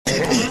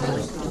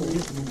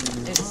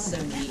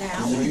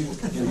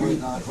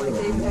Okay,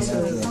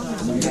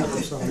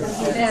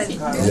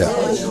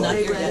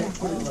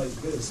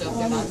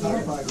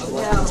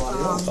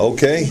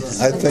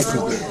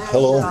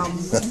 hello.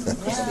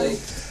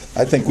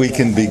 I think we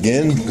can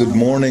begin. Good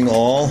morning,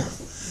 all.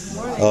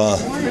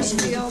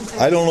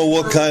 I don't know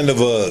what kind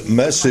of a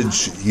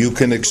message you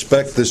can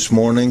expect this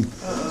morning,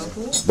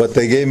 but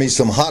they gave me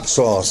some hot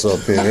sauce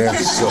up here.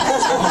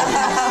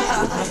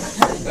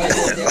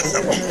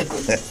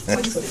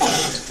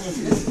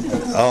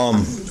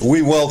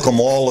 We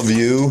welcome all of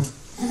you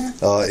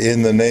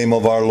in the name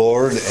of our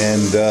Lord,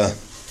 and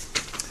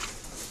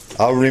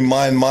I'll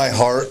remind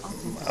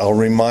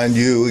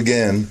you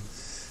again,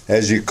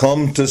 as you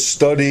come to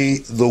study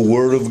the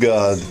Word of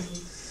God,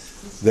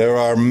 there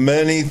are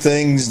many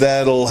things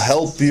that'll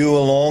help you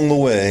along the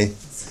way,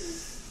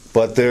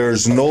 but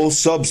there's no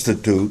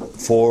substitute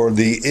for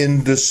the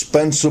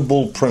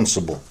indispensable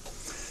principle.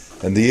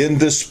 And the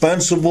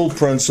indispensable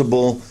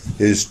principle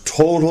is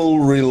total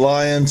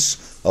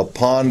reliance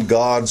upon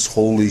God's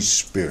Holy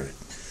Spirit.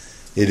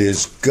 It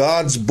is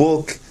God's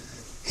book.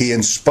 He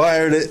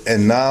inspired it,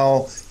 and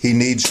now He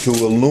needs to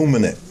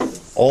illuminate.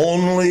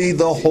 Only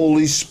the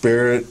Holy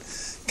Spirit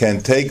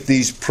can take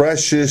these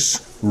precious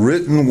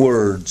written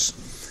words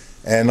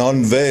and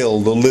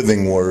unveil the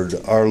living Word,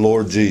 our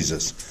Lord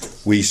Jesus.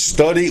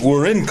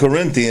 We're in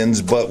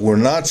Corinthians, but we're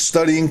not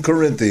studying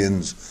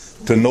Corinthians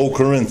to know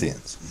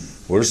Corinthians.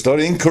 We're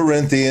studying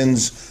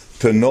Corinthians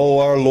to know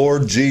our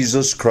Lord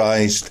Jesus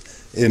Christ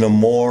in a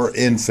more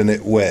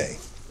infinite way.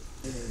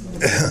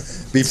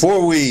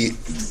 Before we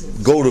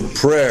go to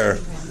prayer,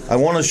 I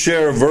want to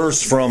share a verse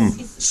from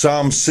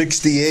Psalm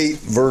 68,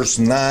 verse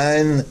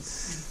 9.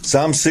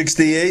 Psalm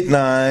 68,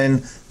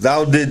 9.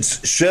 Thou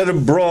didst shed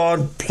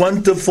abroad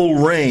plentiful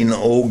rain,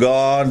 O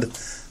God.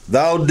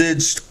 Thou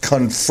didst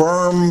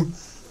confirm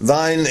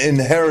thine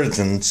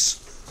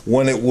inheritance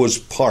when it was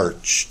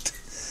parched.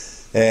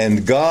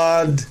 And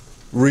God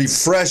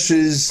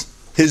refreshes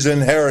His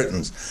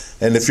inheritance.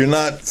 And if you're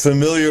not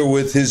familiar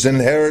with His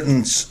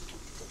inheritance,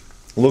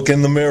 look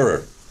in the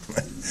mirror,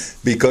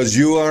 because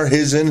you are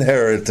His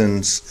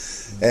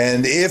inheritance.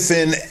 And if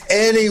in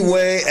any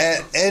way,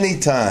 at any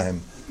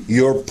time,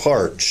 you're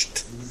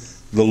parched,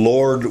 the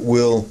Lord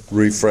will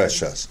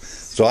refresh us.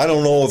 So I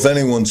don't know if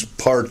anyone's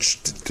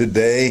parched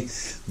today,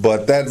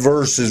 but that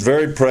verse is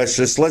very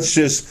precious. Let's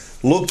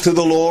just look to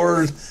the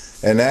Lord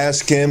and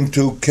ask Him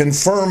to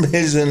confirm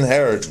His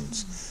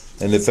inheritance.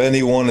 And if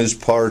anyone is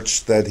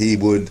parched, that He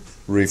would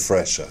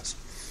refresh us.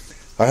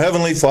 Our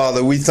Heavenly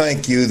Father, we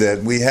thank You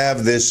that we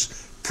have this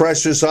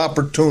precious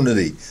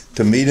opportunity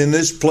to meet in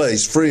this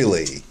place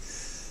freely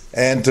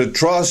and to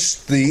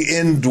trust the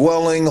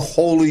indwelling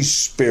Holy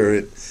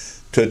Spirit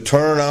to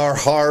turn our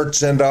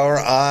hearts and our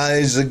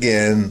eyes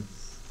again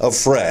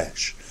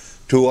afresh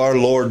to our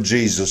Lord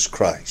Jesus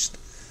Christ.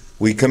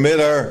 We commit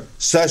our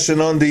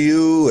session unto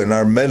You and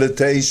our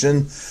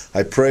meditation.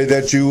 I pray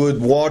that You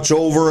would watch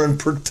over and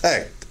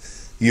protect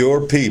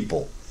Your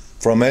people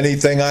from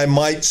anything I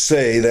might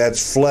say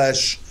that's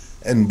flesh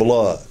and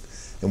blood.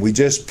 And we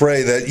just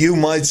pray that You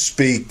might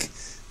speak,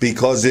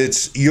 because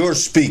it's Your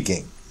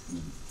speaking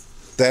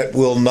that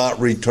will not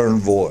return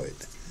void.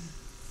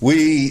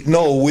 We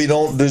know we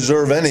don't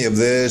deserve any of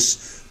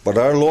this, but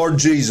our Lord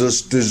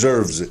Jesus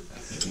deserves it.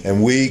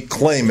 And we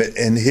claim it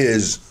in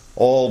His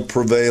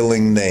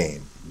all-prevailing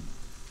name.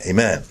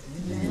 Amen.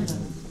 Amen.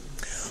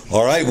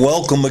 All right,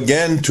 welcome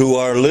again to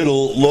our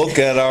little look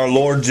at our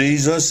Lord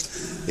Jesus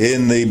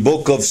in the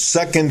book of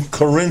 2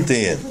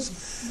 Corinthians.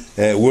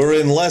 We're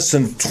in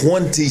lesson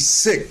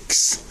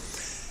 26.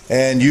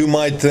 And you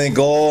might think,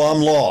 oh,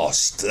 I'm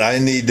lost. I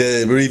need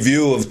a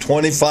review of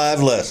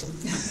 25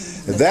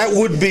 lessons. That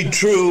would be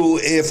true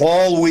if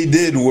all we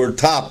did were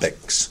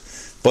topics.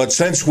 But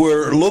since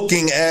we're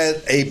looking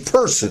at a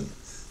person,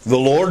 the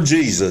Lord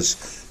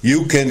Jesus,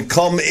 you can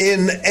come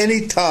in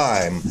any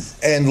time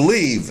and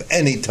leave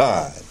any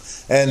time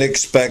and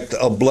expect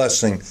a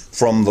blessing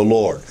from the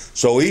Lord.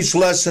 So each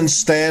lesson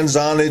stands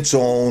on its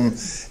own,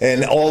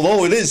 and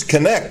although it is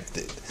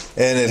connected,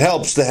 and it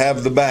helps to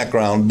have the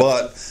background,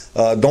 but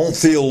don't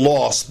feel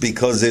lost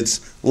because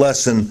it's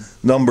lesson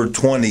number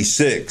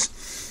 26.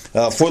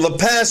 For the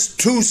past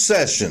two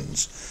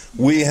sessions,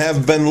 we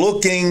have been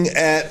looking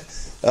at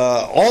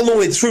all the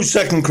way through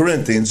 2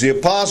 Corinthians. The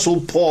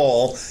Apostle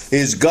Paul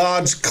is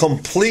God's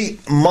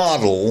complete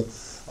model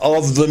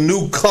of the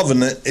new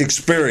covenant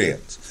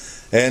experience.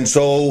 And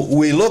so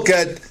we look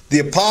at the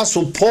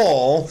Apostle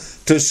Paul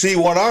to see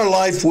what our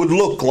life would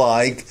look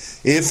like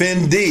if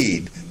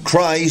indeed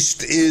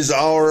Christ is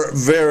our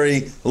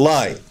very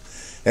life.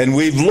 And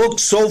we've looked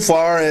so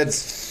far at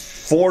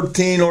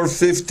 14 or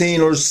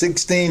 15 or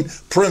 16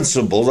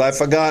 principles. I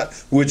forgot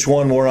which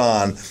one we're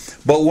on.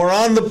 But we're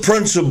on the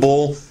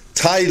principle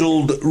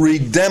titled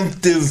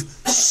Redemptive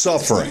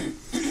Suffering.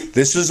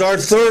 This is our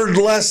third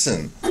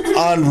lesson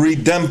on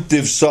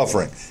redemptive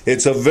suffering.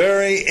 It's a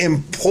very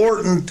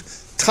important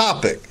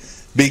topic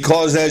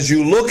because as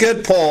you look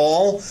at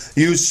Paul,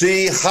 you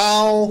see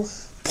how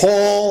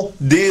Paul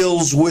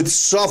deals with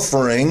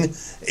suffering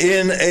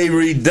in a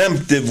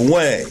redemptive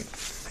way.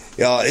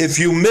 If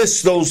you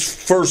miss those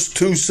first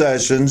two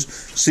sessions,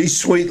 see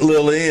Sweet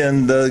Lily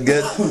and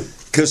get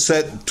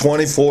cassette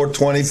 24,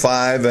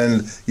 25,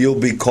 and you'll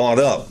be caught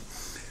up.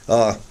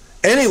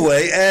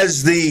 Anyway,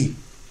 as the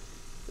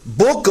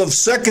book of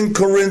 2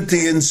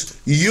 Corinthians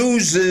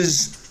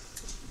uses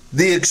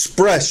the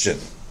expression,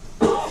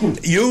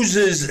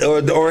 uses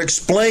or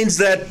explains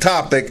that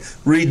topic,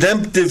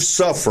 redemptive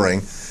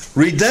suffering.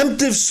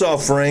 Redemptive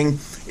suffering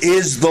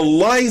is the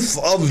life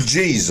of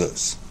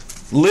Jesus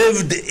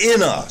lived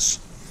in us,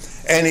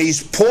 and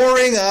he's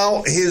pouring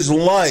out his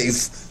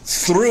life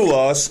through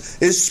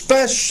us,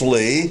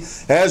 especially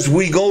as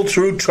we go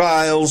through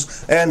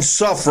trials and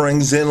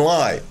sufferings in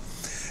life.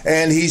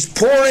 And he's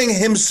pouring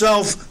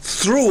himself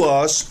through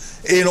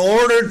us in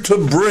order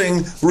to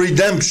bring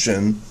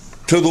redemption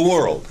to the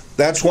world.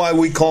 That's why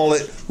we call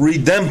it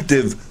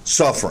redemptive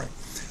suffering.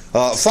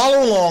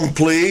 Follow along,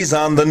 please,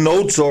 on the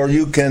notes, or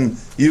you can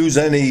use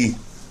any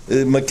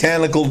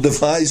mechanical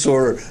device,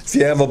 or if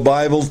you have a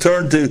Bible,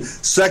 turn to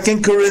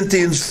 2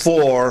 Corinthians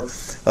 4.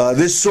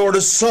 This sort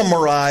of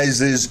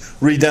summarizes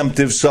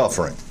redemptive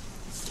suffering.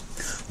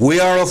 We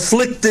are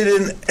afflicted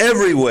in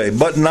every way,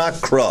 but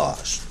not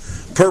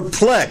crushed,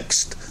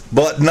 perplexed,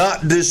 but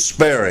not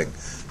despairing,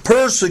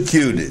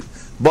 persecuted,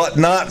 but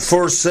not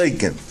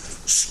forsaken,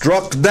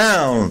 struck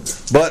down,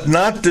 but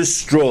not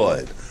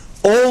destroyed,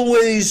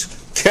 always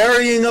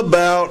carrying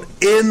about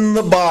in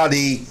the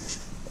body,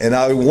 and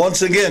I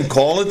once again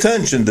call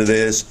attention to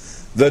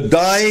this, the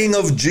dying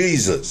of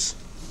Jesus,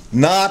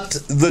 not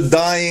the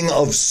dying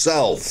of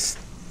self.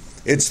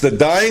 It's the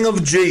dying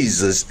of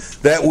Jesus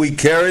that we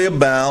carry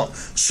about,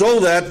 so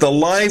that the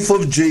life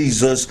of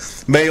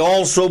Jesus may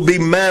also be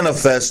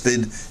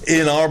manifested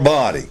in our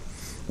body.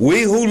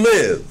 We who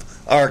live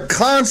are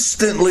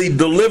constantly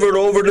delivered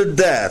over to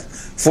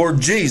death for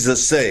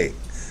Jesus' sake,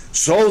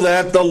 so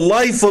that the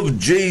life of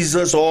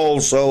Jesus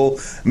also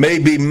may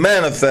be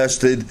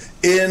manifested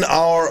in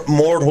our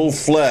mortal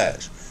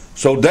flesh.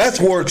 So death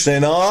works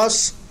in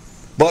us,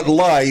 but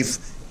life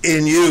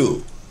in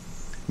you.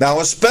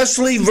 Now,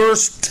 especially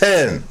verse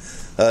 10,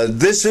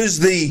 this is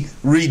the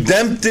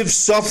redemptive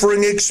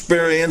suffering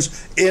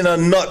experience in a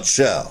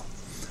nutshell.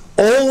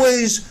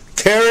 Always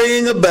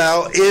carrying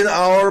about in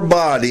our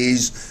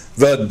bodies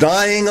the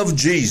dying of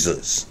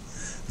Jesus,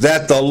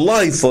 that the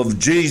life of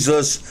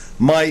Jesus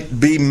might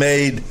be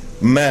made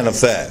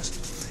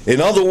manifest. In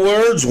other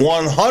words,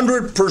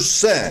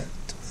 100%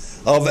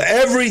 of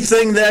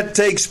everything that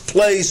takes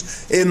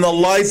place in the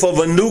life of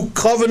a new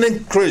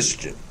covenant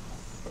Christian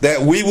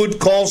that we would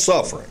call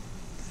suffering,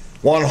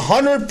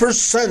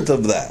 100%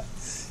 of that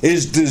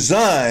is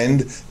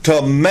designed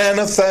to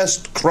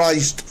manifest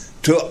Christ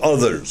to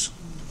others.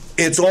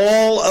 It's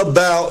all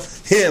about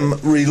him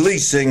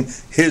releasing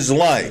his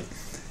life.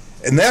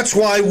 And that's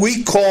why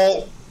we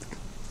call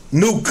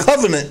new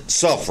covenant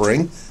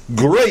suffering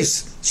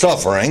grace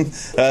suffering,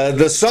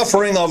 the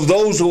suffering of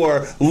those who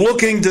are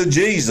looking to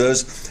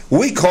Jesus.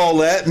 We call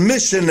that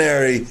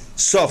missionary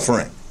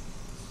suffering,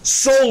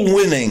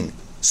 soul-winning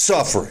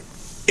suffering.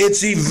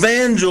 It's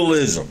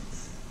evangelism.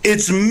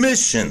 It's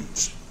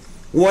missions.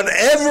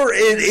 Whatever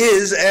it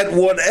is, at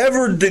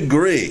whatever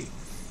degree,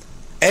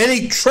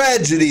 any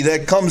tragedy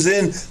that comes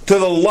into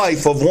the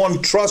life of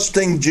one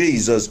trusting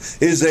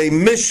Jesus is a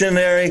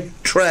missionary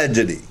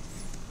tragedy.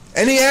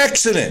 Any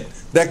accident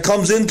that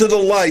comes into the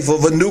life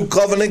of a new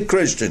covenant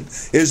Christian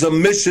is a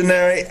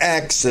missionary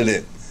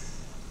accident.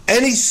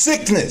 Any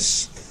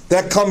sickness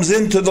that comes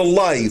into the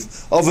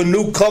life of a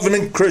new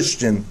covenant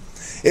Christian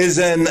is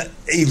an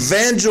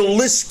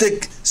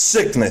evangelistic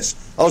sickness,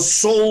 a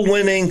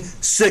soul-winning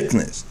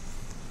sickness.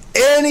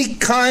 Any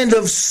kind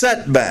of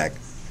setback,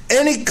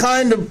 any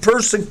kind of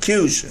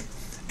persecution,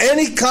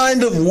 any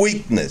kind of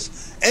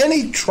weakness,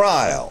 any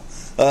trial,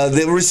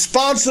 the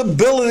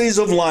responsibilities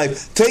of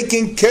life,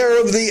 taking care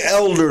of the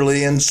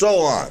elderly and so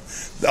on,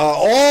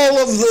 all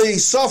of the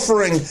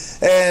suffering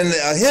and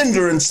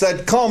hindrance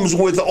that comes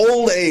with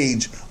old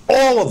age,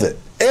 all of it,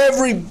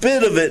 every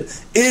bit of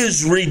it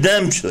is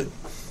redemptive.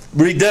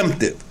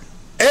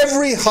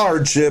 Every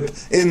hardship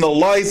in the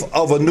life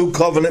of a new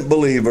covenant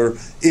believer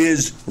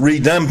is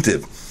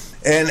redemptive.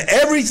 And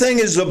everything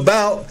is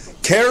about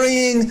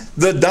carrying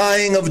the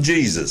dying of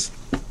Jesus.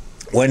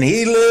 When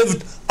he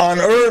lived on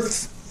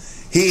earth,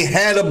 he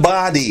had a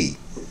body.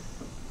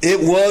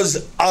 It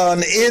was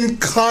an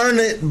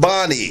incarnate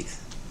body.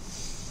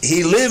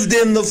 He lived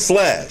in the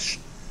flesh.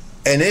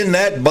 And in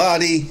that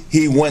body,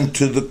 he went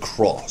to the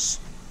cross.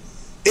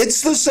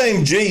 It's the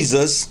same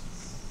Jesus,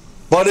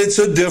 but it's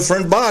a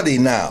different body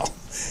now.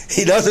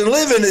 He doesn't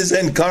live in his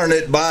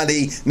incarnate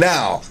body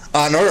now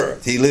on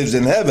earth. He lives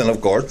in heaven, of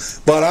course,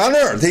 but on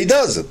earth he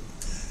doesn't.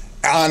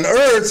 On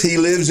earth he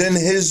lives in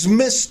his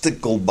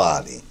mystical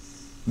body,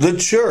 the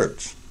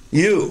church,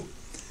 you.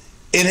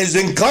 In his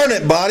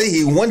incarnate body,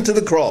 he went to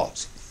the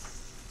cross.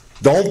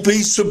 Don't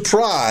be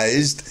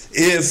surprised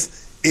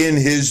if in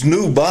his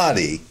new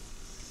body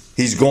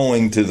he's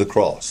going to the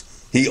cross.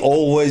 He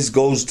always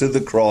goes to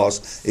the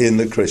cross in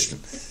the Christian.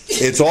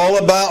 It's all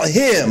about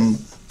him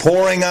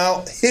pouring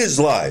out his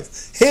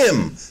life,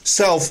 him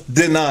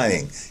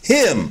self-denying,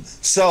 him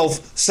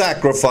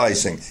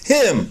self-sacrificing,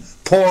 him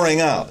pouring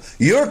out.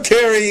 You're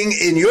carrying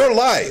in your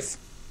life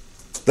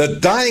the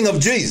dying of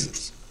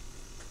Jesus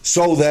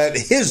so that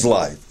his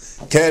life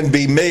can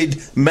be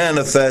made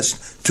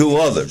manifest to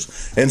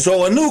others. And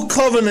so a new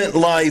covenant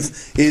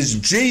life is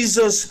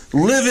Jesus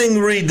living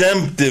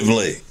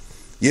redemptively.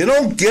 You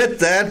don't get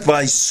that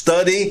by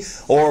study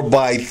or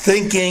by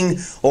thinking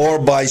or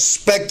by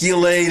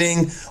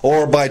speculating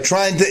or by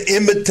trying to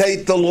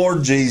imitate the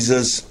Lord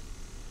Jesus.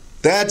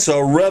 That's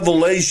a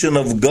revelation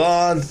of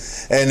God,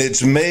 and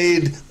it's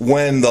made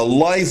when the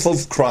life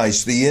of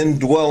Christ, the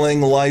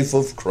indwelling life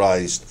of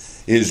Christ,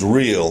 is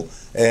real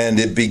and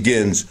it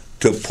begins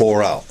to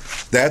pour out.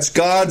 That's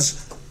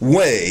God's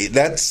way.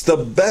 That's the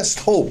best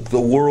hope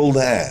the world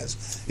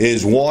has,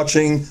 is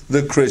watching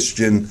the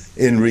Christian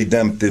in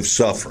redemptive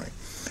suffering.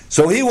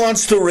 So he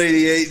wants to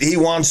radiate, he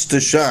wants to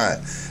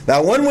shine.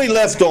 Now, when we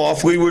left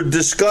off, we were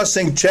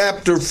discussing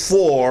chapter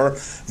 4,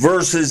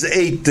 verses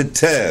 8 to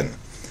 10.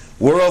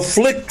 We're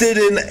afflicted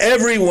in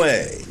every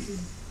way,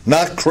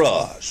 not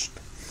crushed,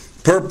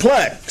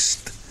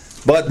 perplexed,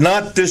 but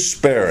not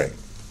despairing,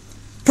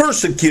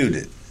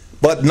 persecuted,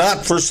 but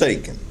not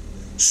forsaken,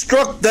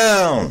 struck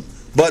down,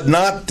 but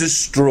not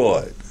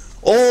destroyed,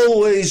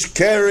 always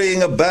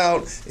carrying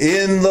about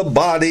in the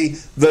body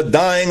the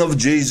dying of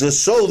Jesus,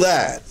 so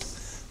that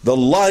the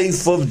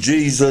life of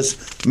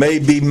Jesus may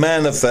be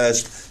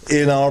manifest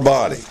in our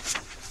body.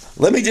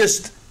 Let me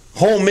just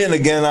home in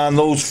again on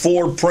those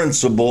 4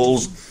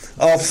 principles.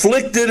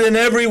 Afflicted in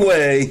every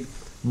way,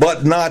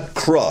 but not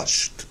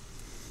crushed.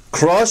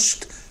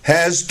 Crushed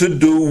has to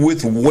do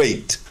with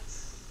weight.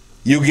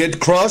 You get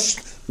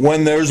crushed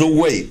when there's a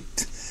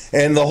weight.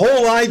 And the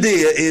whole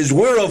idea is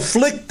we're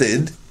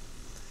afflicted,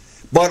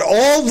 but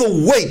all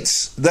the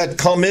weights that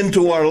come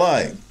into our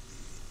life,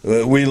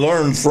 we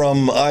learn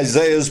from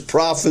Isaiah's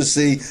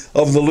prophecy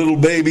of the little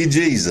baby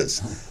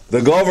Jesus.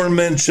 The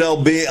government shall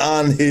be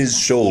on his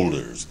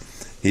shoulders.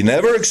 He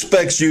never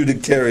expects you to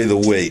carry the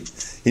weight.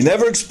 He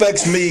never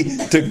expects me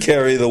to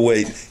carry the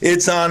weight.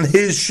 It's on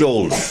his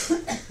shoulders.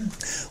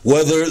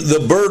 Whether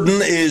the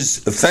burden is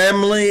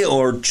family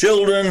or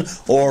children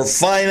or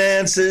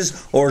finances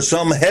or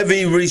some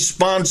heavy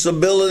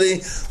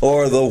responsibility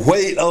or the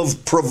weight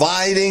of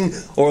providing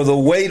or the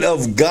weight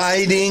of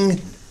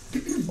guiding,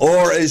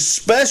 or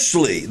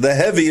especially the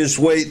heaviest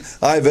weight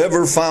I've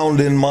ever found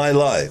in my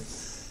life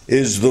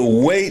is the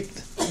weight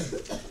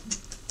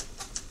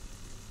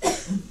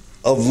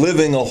of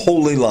living a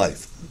holy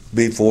life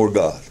before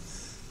God.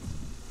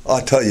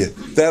 I'll tell you,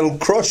 that'll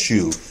crush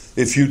you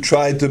if you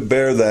try to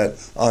bear that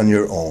on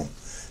your own.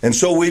 And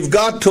so we've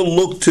got to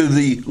look to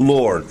the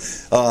Lord.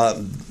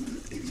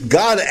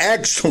 God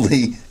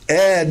actually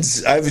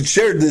adds, I've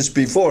shared this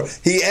before,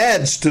 he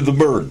adds to the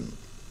burden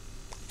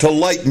to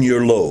lighten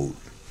your load.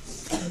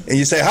 And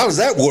you say, how does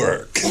that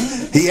work?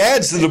 He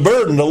adds to the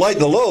burden to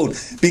lighten the load,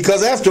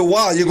 because after a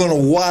while you're going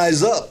to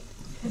wise up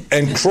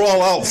and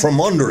crawl out from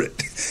under it.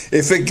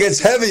 If it gets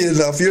heavy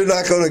enough, you're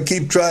not going to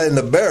keep trying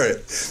to bear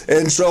it.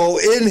 And so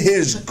in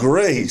his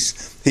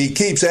grace, he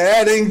keeps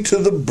adding to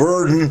the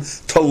burden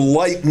to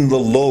lighten the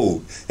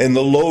load. And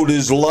the load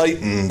is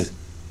lightened.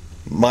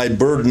 My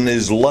burden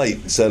is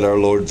light, said our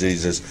Lord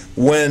Jesus,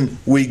 when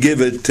we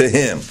give it to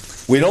him.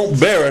 We don't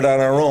bear it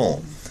on our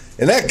own.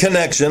 In that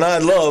connection, I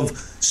love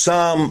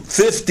Psalm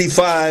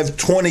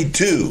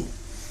 55:22.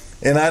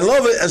 And I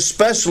love it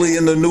especially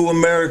in the New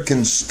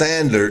American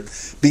Standard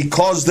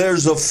because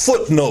there's a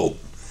footnote.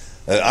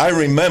 I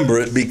remember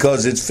it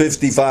because it's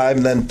 55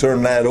 and then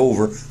turn that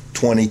over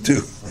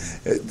 22.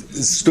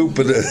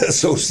 Stupid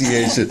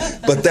association,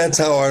 but that's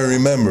how I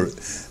remember it.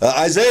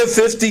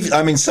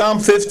 Psalm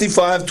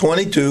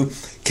 55:22.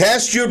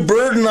 Cast your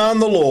burden on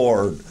the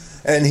Lord,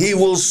 and he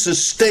will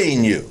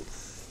sustain you.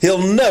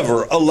 He'll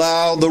never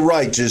allow the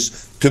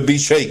righteous to be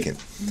shaken.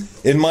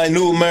 In my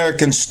New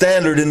American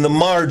Standard, in the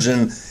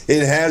margin,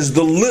 it has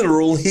the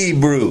literal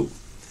Hebrew.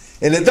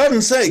 And it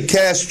doesn't say,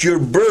 cast your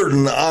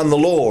burden on the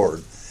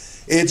Lord.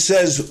 It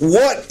says,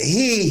 what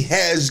he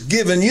has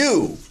given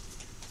you,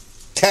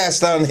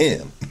 cast on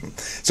him.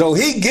 So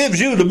he gives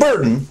you the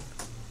burden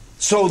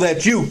so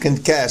that you can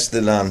cast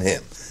it on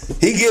him.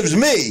 He gives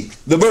me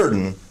the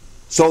burden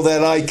so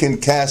that I can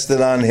cast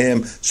it on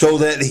him, so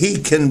that he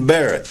can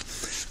bear it.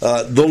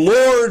 The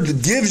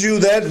Lord gives you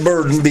that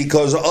burden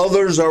because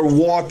others are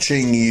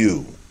watching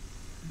you.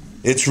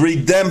 It's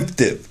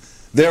redemptive.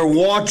 They're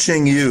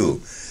watching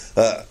you.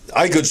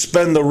 I could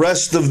spend the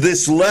rest of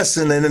this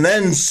lesson and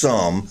then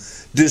some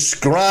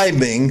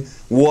describing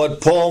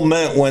what Paul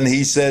meant when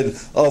he said,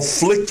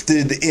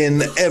 afflicted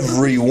in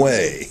every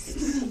way.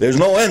 There's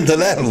no end to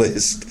that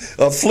list.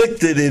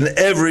 Afflicted in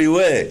every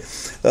way.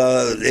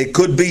 It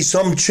could be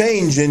some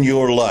change in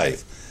your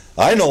life.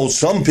 I know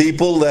some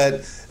people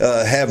that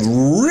have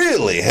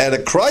really had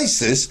a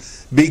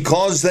crisis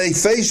because they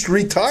faced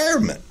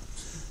retirement.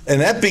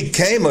 And that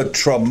became a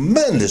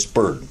tremendous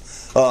burden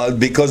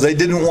because they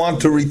didn't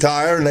want to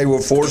retire and they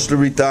were forced to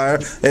retire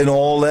and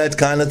all that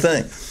kind of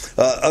thing.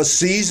 a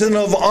season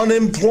of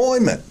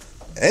unemployment,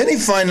 any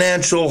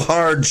financial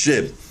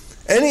hardship,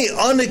 any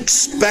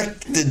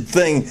unexpected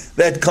thing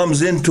that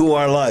comes into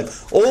our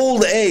life,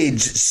 old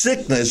age,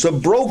 sickness, a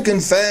broken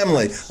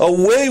family, a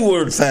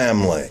wayward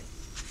family,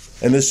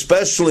 and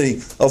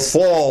especially a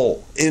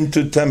fall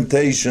into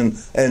temptation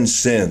and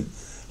sin.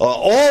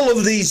 All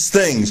of these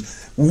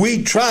things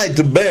we try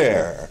to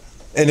bear.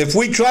 And if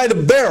we try to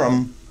bear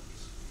them,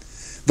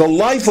 the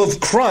life of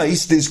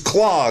Christ is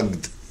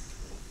clogged.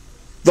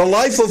 The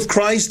life of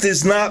Christ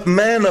is not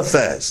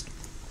manifest.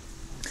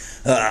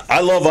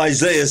 I love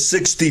Isaiah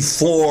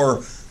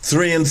 64,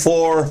 3 and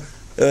 4.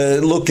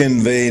 Look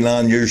in vain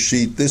on your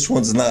sheet. This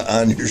one's not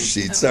on your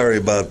sheet. Sorry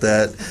about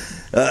that.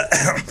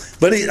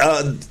 But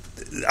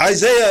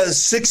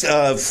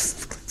Isaiah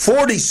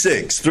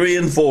 46, 3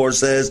 and 4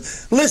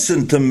 says,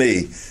 "Listen to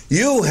me.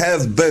 You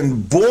have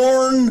been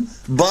born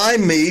by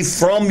me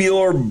from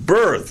your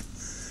birth.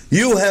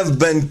 You have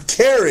been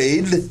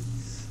carried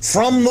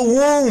from the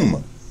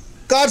womb."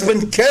 God's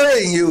been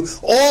carrying you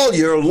all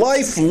your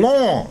life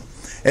long.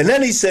 And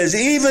then he says,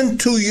 "Even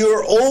to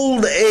your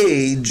old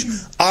age,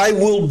 I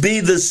will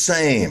be the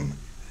same.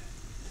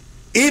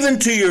 Even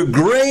to your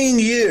graying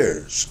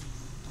years,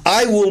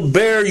 I will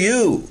bear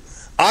you.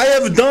 I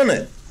have done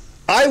it.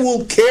 I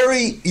will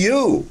carry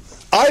you.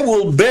 I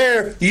will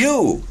bear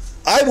you.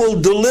 I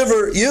will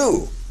deliver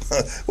you."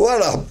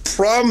 What a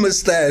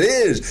promise that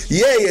is.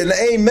 Yea and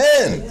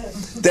amen.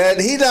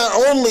 That he not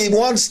only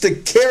wants to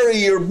carry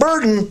your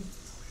burden,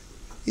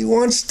 he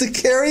wants to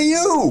carry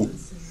you.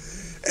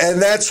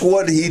 And that's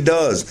what he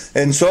does.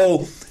 And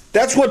so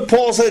that's what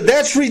Paul said.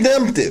 That's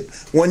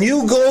redemptive. When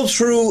you go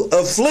through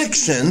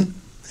affliction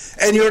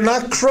and you're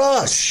not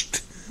crushed,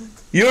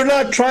 you're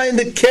not trying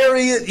to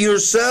carry it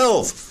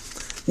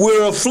yourself.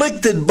 We're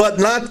afflicted but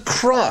not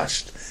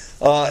crushed.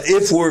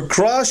 If we're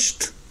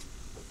crushed,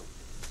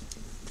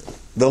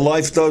 the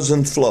life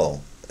doesn't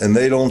flow and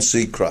they don't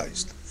see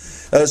Christ.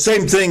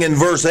 Same thing in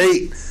verse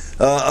 8.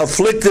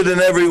 Afflicted in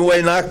every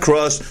way, not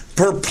crushed,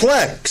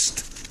 perplexed,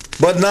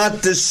 but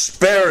not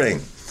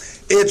despairing.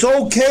 It's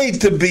okay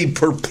to be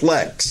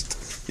perplexed.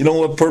 You know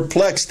what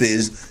perplexed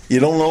is? You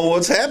don't know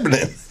what's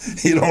happening.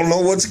 You don't know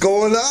what's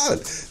going on.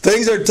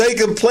 Things are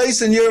taking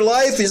place in your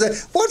life. You say,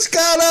 what's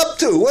God up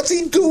to? What's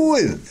he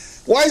doing?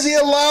 Why is he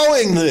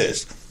allowing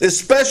this?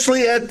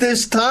 Especially at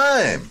this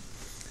time.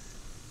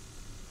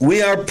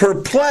 We are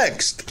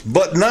perplexed,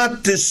 but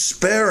not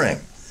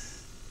despairing.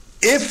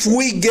 If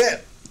we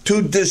get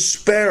to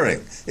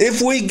despairing,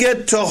 if we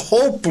get to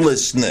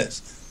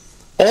hopelessness,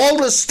 all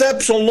the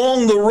steps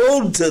along the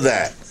road to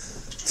that.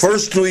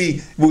 First,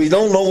 we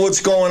don't know what's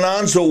going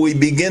on, so we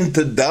begin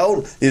to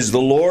doubt. Is the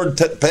Lord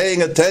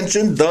paying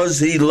attention? Does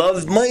he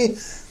love me?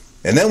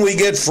 And then we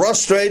get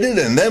frustrated,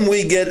 and then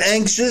we get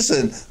anxious,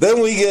 and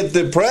then we get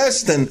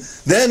depressed, and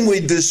then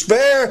we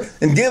despair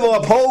and give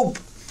up hope.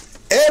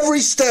 Every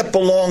step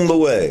along the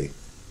way,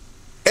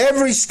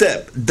 every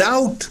step,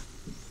 doubt,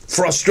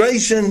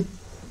 frustration,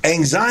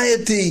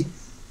 anxiety,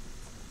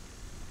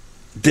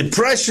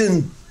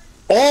 depression,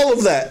 all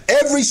of that,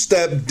 every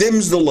step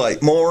dims the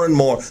light more and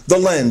more. The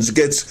lens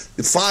gets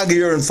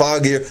foggier and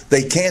foggier.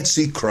 They can't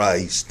see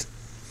Christ.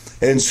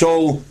 And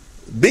so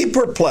be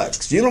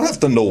perplexed. You don't have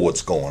to know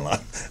what's going on.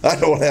 I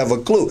don't have a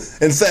clue.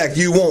 In fact,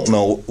 you won't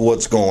know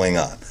what's going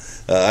on.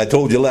 I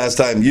told you last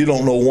time, you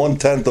don't know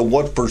 1/10 of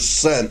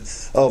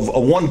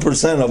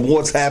 1% of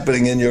what's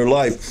happening in your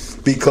life,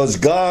 because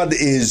God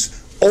is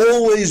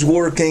always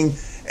working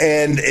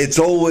and it's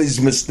always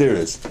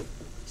mysterious.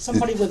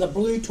 Somebody with a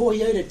blue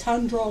Toyota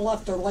Tundra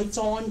left their lights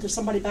on. Does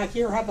somebody back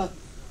here have a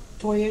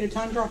Toyota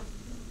Tundra?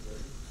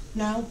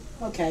 No?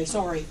 Okay,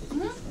 sorry.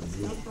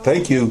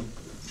 Thank you.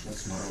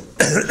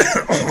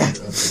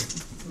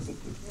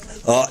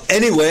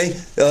 Anyway,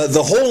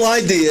 the whole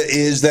idea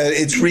is that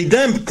it's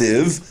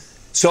redemptive,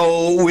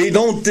 so we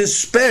don't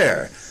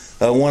despair.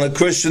 When a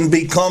Christian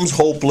becomes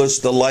hopeless,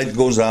 the light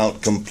goes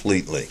out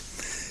completely.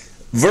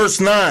 Verse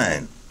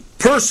 9,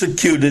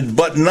 persecuted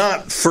but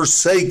not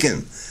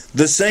forsaken.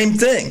 The same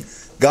thing.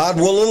 God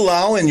will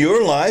allow in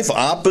your life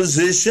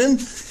opposition.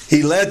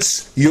 He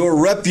lets your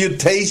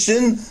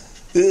reputation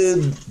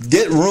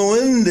get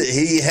ruined.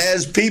 He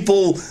has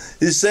people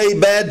say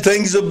bad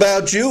things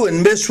about you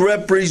and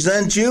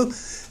misrepresent you.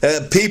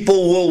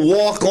 People will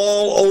walk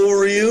all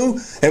over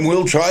you and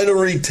will try to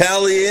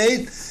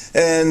retaliate.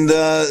 And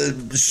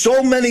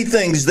so many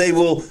things. They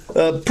will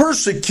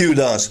persecute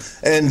us.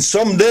 And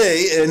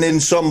someday, and in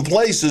some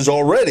places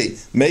already,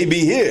 maybe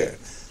here,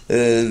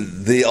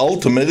 the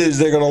ultimate is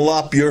they're going to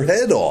lop your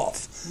head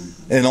off.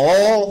 And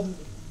all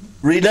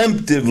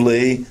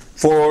redemptively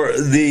for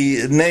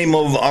the name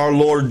of our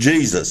Lord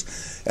Jesus.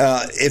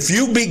 If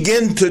you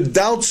begin to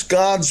doubt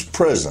God's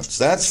presence,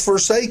 that's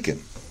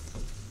forsaken.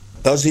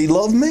 Does he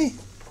love me?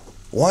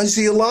 Why is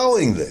he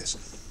allowing this?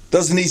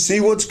 Doesn't he see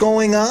what's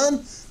going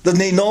on?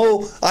 Doesn't he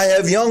know I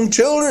have young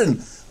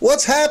children?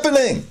 What's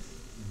happening?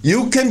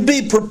 You can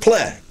be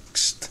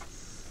perplexed,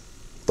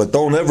 but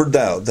don't ever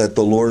doubt that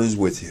the Lord is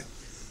with you.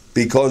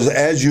 Because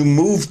as you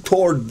move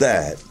toward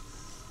that,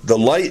 the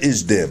light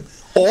is dim.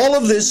 All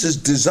of this is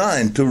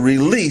designed to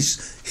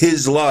release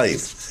his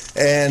life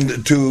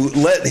and to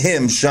let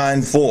him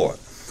shine forth.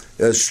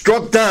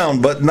 Struck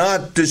down but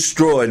not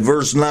destroyed.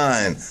 Verse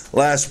 9,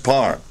 last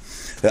part.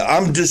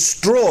 I'm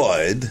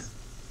destroyed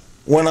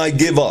when I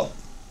give up.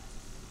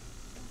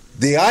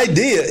 The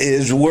idea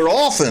is we're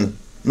often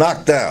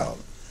knocked down,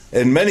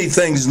 and many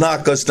things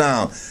knock us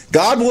down.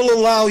 God will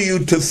allow you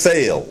to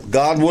fail.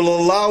 God will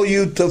allow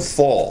you to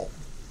fall.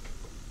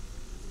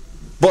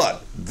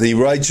 But the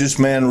righteous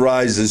man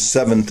rises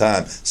 7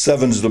 times.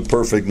 7's the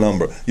perfect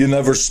number. You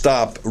never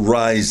stop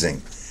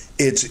rising.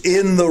 It's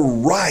in the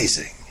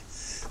rising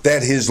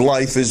that his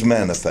life is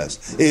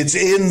manifest. It's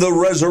in the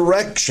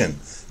resurrection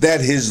that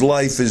his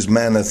life is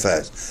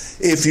manifest.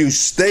 If you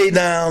stay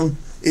down,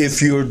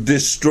 if you're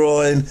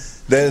destroyed,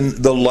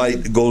 then the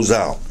light goes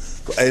out.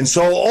 And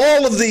so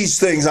all of these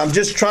things I'm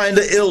just trying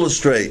to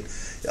illustrate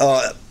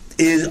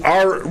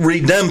are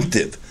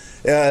redemptive.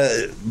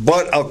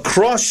 But a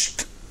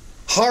crushed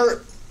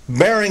heart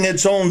bearing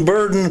its own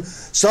burden,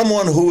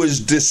 someone who is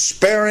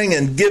despairing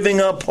and giving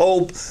up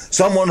hope,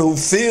 someone who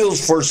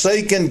feels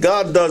forsaken,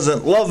 God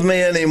doesn't love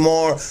me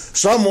anymore,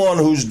 someone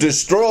who's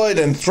destroyed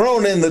and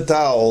thrown in the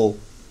towel,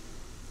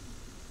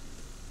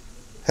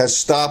 has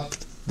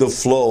stopped the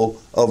flow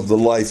of the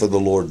life of the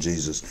Lord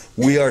Jesus.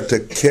 We are to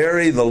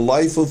carry the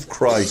life of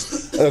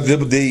Christ,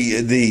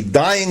 the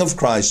dying of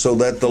Christ, so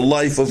that the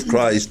life of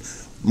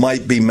Christ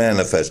might be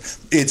manifest.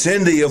 It's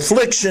in the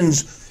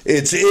afflictions,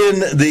 it's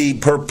in the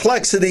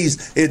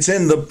perplexities, it's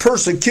in the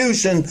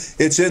persecution,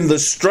 it's in the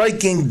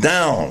striking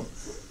down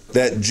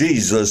that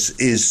Jesus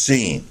is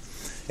seen.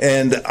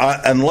 And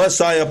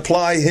unless I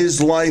apply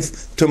his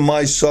life to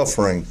my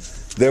suffering,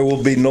 there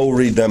will be no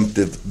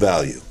redemptive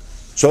value.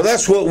 So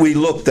that's what we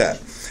looked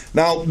at.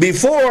 Now,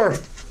 before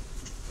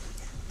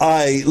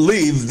I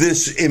leave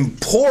this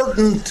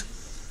important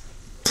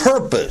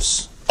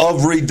purpose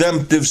of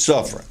redemptive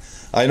suffering,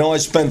 I know I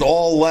spent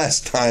all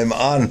last time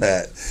on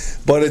that,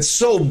 but it's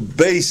so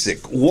basic.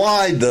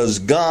 Why does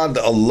God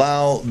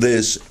allow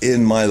this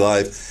in my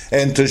life?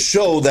 And to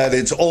show that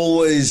it's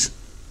always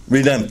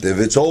redemptive,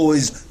 it's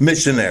always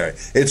missionary,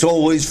 it's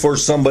always for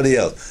somebody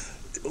else.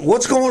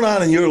 What's going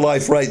on in your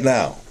life right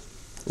now?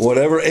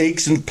 Whatever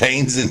aches and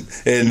pains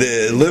and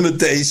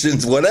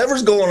limitations,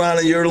 whatever's going on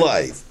in your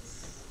life,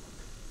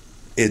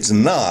 it's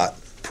not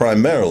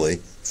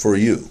primarily for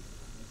you.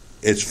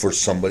 It's for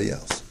somebody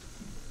else.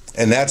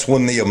 And that's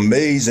when the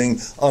amazing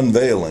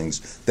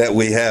unveilings that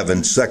we have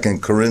in 2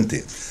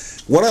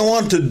 Corinthians. What I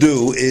want to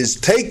do is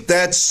take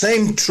that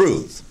same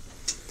truth.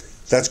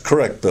 That's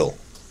correct, Bill.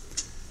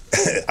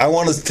 I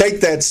want to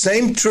take that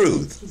same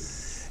truth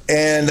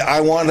and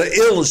I want to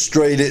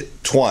illustrate it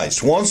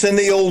twice. Once in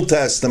the Old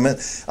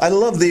Testament. I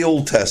love the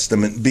Old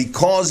Testament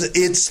because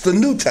it's the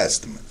New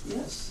Testament.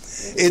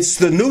 Yes. It's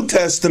the New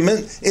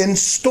Testament in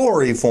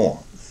story form.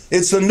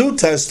 It's the New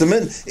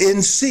Testament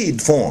in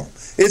seed form.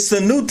 It's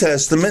the New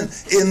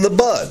Testament in the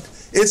bud.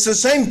 It's the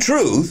same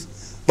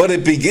truth, but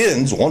it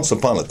begins once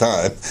upon a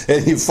time,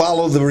 and you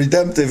follow the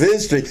redemptive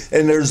history,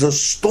 and there's a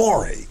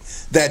story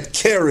that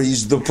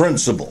carries the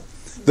principle.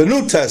 The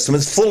New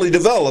Testament's fully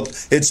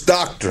developed its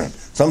doctrine.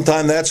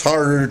 Sometimes that's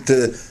harder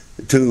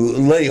to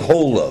lay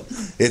hold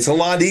of. It's a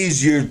lot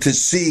easier to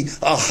see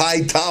a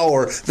high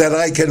tower that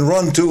I can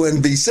run to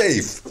and be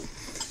safe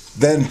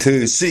than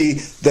to see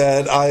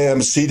that I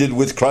am seated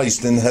with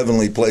Christ in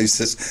heavenly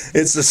places.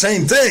 It's the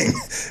same thing,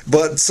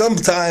 but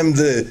sometimes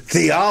the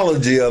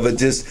theology of it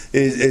just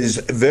is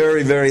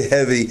very, very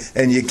heavy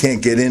and you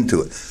can't get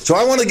into it. So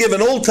I want to give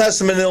an Old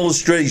Testament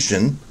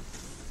illustration,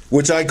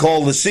 which I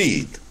call the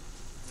seed.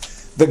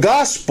 The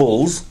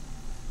Gospels,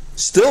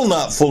 still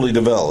not fully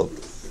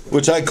developed,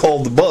 which I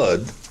call the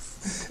bud,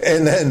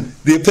 and then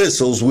the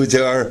epistles, which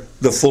are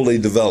the fully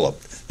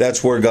developed.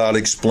 That's where God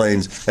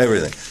explains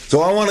everything.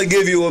 So I want to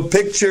give you a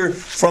picture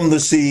from the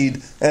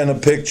seed and a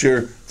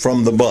picture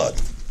from the bud.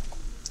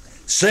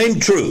 Same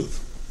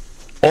truth.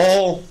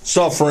 All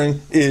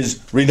suffering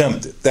is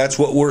redemptive. That's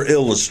what we're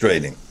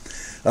illustrating.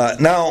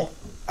 Now,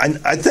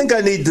 I think I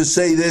need to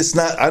say this.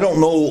 I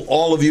don't know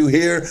all of you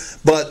here,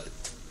 but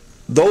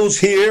those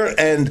here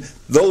and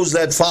those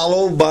that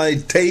follow by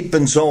tape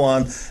and so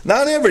on,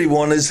 not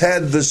everyone has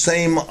had the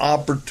same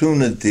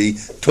opportunity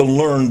to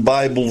learn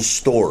Bible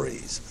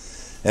stories.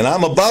 And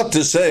I'm about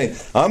to say,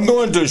 I'm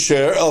going to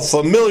share a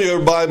familiar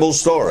Bible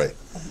story.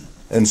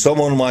 And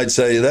someone might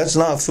say, that's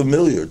not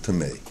familiar to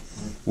me.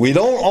 We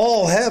don't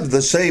all have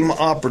the same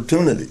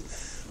opportunity.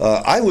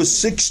 I was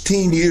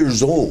 16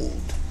 years old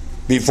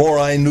before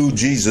I knew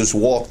Jesus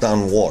walked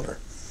on water.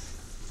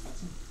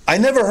 I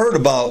never heard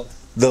about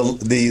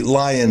the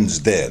lion's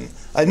den.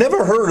 I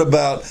never heard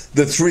about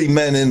the 3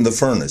 men in the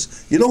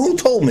furnace. You know who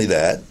told me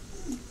that?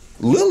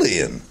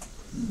 Lillian.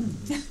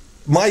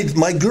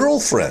 My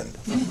girlfriend.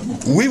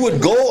 We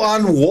would go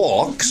on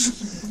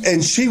walks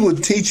and she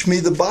would teach me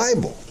the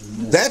Bible.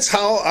 That's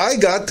how I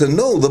got to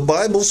know the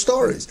Bible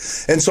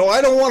stories. And so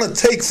I don't want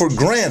to take for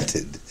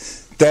granted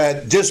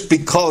that just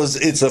because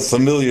it's a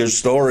familiar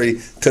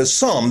story to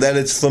some, that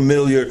it's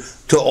familiar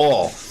to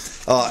all.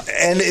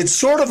 And it's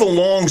sort of a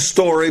long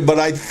story, but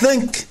I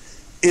think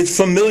it's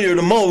familiar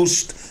to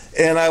most,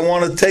 and I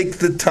want to take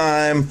the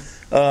time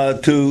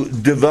to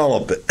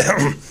develop it.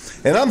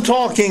 And I'm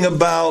talking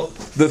about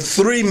the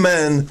three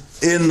men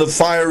in the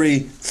fiery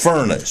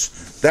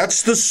furnace.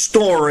 That's the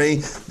story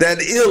that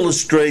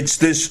illustrates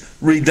this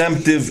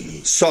redemptive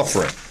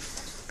suffering.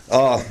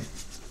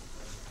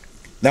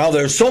 Now,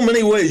 there's so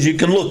many ways you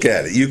can look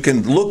at it. You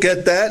can look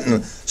at that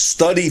and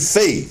study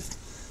faith,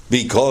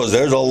 because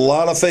there's a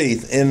lot of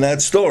faith in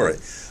that story.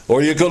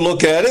 Or you could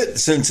look at it,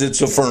 since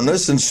it's a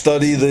furnace, and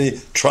study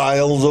the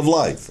trials of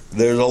life.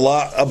 There's a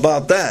lot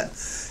about that.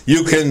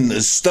 You can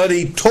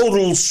study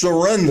total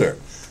surrender,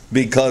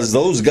 because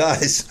those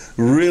guys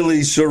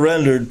really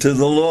surrendered to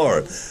the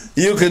Lord.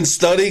 You can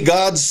study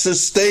God's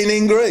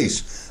sustaining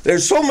grace.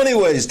 There's so many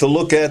ways to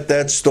look at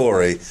that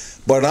story,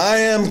 but I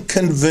am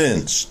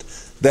convinced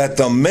that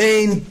the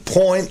main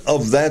point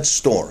of that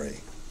story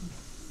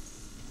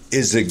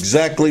is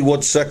exactly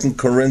what 2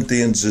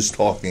 Corinthians is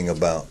talking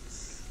about: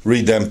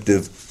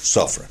 redemptive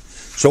suffering.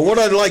 So what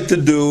I'd like to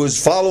do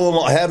is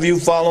have you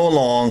follow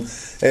along,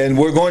 and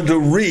we're going to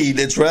read.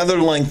 It's rather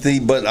lengthy,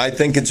 but I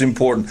think it's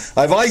important.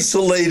 I've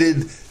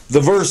isolated the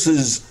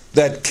verses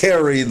that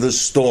carry the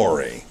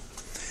story.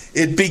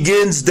 It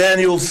begins,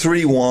 Daniel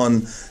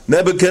 3:1.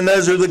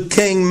 Nebuchadnezzar the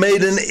king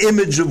made an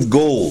image of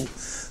gold,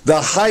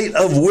 the height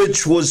of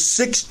which was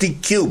 60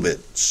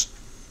 cubits.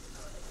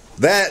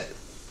 That,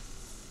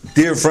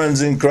 dear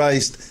friends in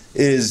Christ,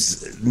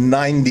 is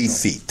 90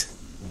 feet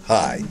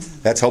high.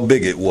 That's how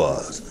big it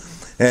was.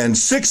 And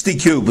 60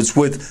 cubits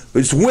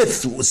its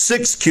width was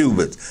 6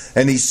 cubits.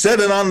 And he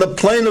set it on the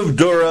plain of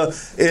Dura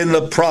in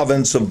the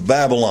province of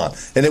Babylon.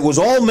 And it was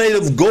all made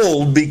of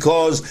gold,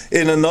 because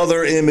in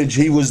another image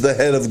he was the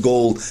head of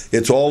gold.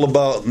 It's all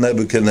about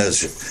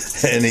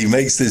Nebuchadnezzar. And he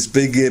makes this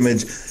big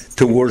image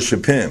to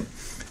worship him.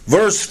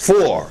 Verse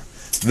 4,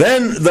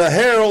 then the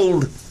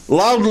herald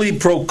loudly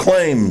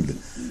proclaimed,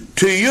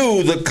 to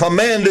you the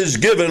command is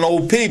given,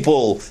 O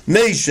people,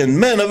 nation,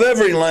 men of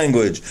every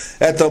language.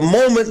 At the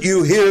moment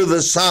you hear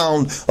the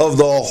sound of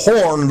the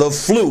horn, the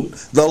flute,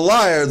 the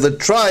lyre, the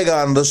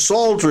trigon, the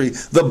psaltery,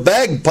 the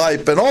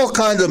bagpipe, and all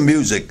kinds of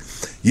music,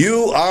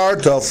 you are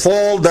to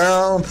fall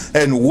down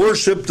and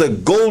worship the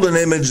golden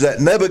image that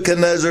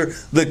Nebuchadnezzar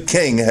the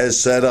king has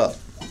set up.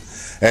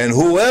 And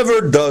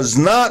whoever does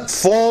not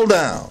fall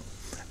down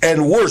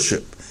and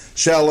worship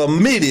shall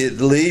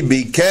immediately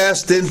be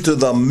cast into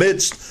the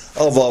midst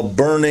of a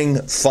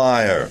burning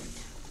fire.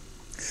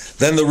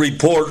 Then the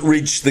report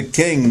reached the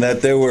king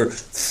that there were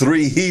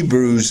 3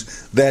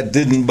 Hebrews that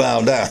didn't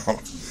bow down.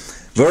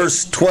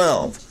 Verse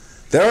 12.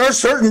 There are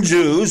certain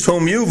Jews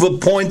whom you've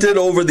appointed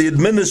over the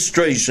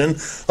administration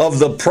of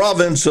the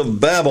province of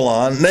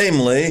Babylon,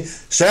 namely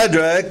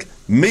Shadrach,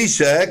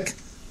 Meshach.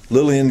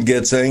 Lillian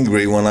gets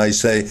angry when I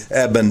say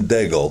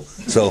Abednego.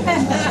 So,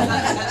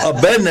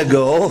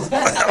 Abednego.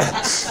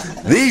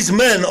 These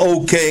men,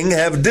 O king,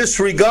 have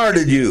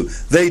disregarded you.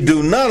 They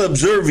do not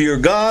observe your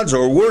gods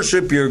or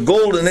worship your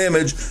golden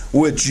image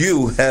which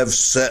you have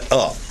set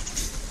up.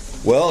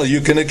 Well,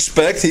 you can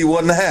expect he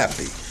wasn't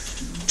happy.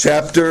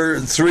 Chapter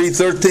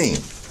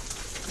 3:13.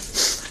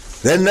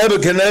 Then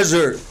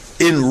Nebuchadnezzar,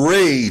 in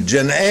rage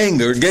and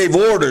anger, gave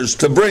orders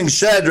to bring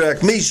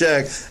Shadrach,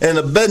 Meshach, and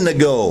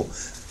Abednego.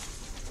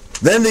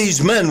 Then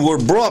these men were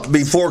brought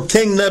before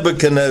King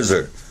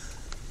Nebuchadnezzar.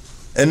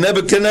 And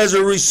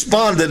Nebuchadnezzar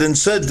responded and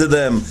said to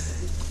them,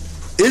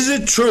 is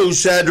it true,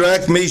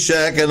 Shadrach,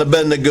 Meshach, and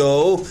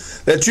Abednego,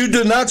 that you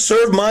do not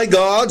serve my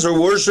gods or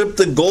worship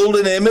the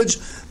golden image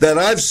that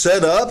I've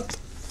set up?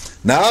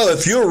 Now,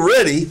 if you're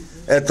ready,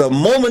 at the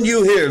moment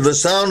you hear the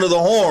sound of the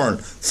horn,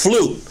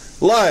 flute,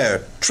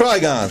 lyre,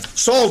 trigon,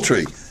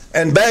 psaltery,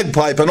 and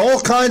bagpipe, and all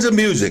kinds of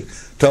music,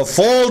 to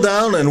fall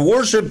down and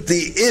worship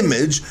the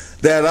image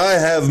that I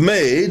have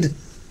made,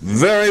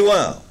 very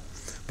well.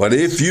 But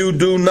if you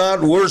do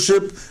not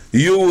worship,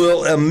 you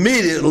will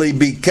immediately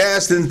be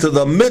cast into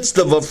the midst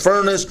of a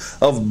furnace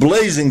of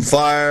blazing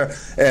fire.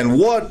 And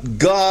what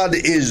God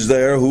is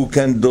there who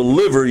can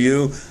deliver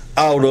you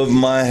out of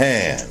my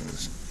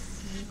hands?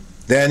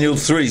 Daniel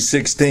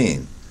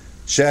 3:16.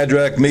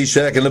 Shadrach,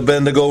 Meshach, and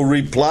Abednego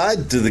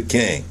replied to the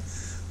king,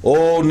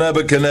 O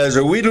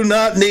Nebuchadnezzar, we do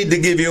not need to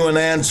give you an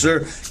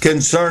answer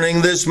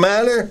concerning this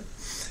matter.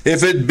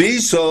 If it be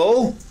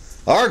so,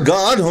 our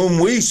God whom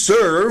we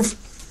serve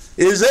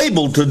is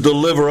able to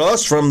deliver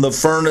us from the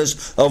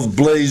furnace of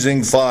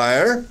blazing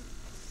fire,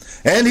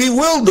 and he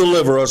will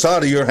deliver us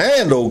out of your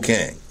hand, O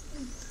king.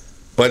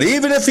 But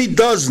even if he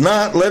does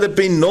not, let it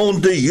be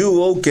known to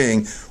you, O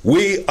king,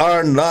 we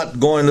are not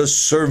going to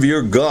serve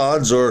your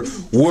gods or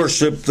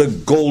worship the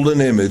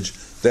golden image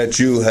that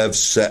you have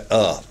set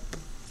up.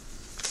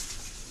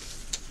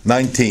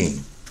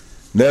 19.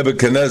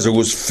 Nebuchadnezzar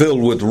was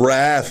filled with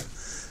wrath,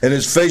 and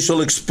his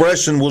facial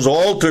expression was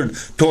altered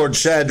toward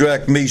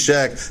Shadrach,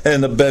 Meshach,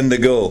 and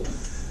Abednego.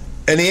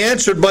 And he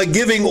answered by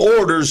giving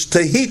orders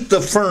to heat the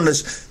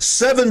furnace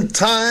 7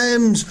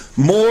 times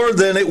more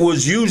than it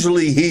was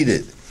usually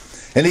heated.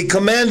 And he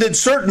commanded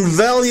certain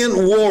valiant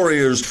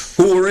warriors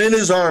who were in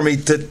his army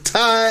to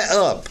tie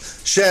up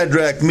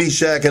Shadrach,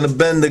 Meshach, and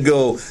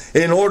Abednego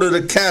in order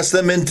to cast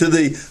them into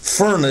the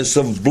furnace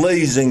of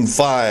blazing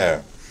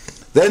fire.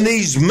 Then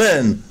these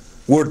men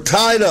were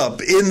tied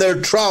up in their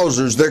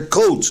trousers, their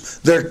coats,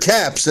 their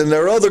caps, and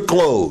their other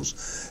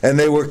clothes, and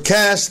they were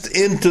cast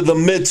into the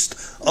midst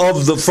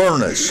of the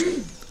furnace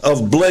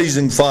of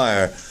blazing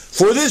fire.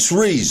 For this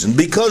reason,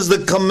 because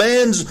the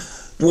commands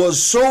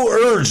was so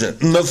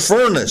urgent, and the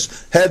furnace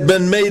had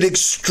been made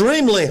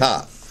extremely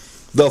hot,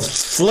 the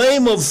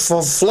flame of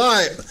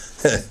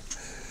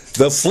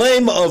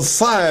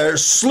fire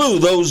slew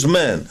those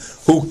men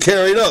who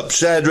carried up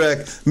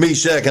Shadrach,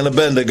 Meshach, and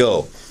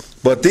Abednego.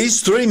 But these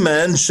three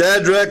men,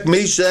 Shadrach,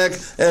 Meshach,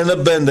 and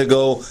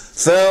Abednego,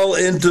 fell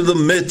into the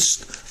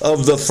midst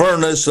of the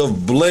furnace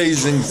of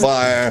blazing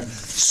fire,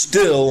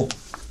 still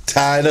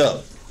tied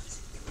up.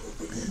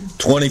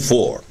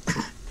 24.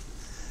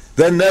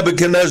 Then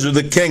Nebuchadnezzar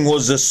the king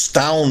was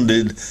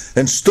astounded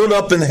and stood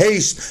up in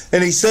haste,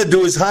 and he said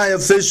to his high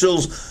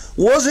officials,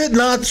 "Was it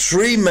not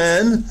three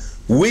men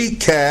we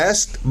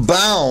cast,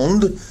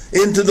 bound,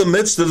 into the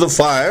midst of the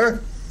fire?"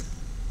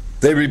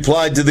 They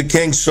replied to the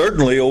king,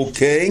 "Certainly, O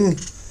king."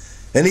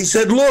 And he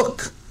said,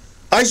 "Look,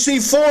 I see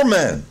four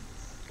men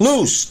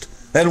loosed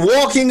and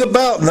walking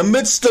about in the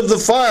midst of the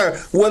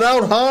fire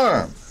without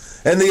harm.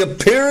 And the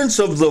appearance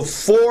of the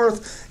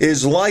fourth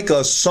is like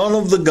a son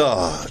of the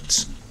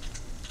gods."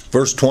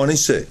 Verse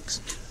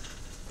 26.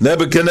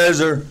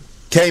 Nebuchadnezzar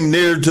came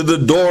near to the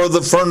door of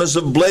the furnace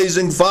of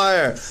blazing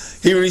fire.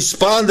 He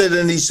responded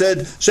and he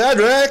said,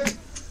 "Shadrach,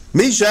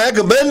 Meshach,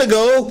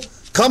 Abednego,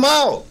 come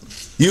out,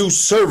 you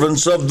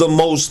servants of the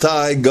Most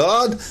High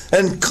God,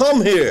 and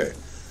come here."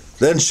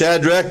 Then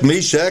Shadrach,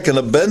 Meshach, and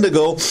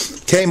Abednego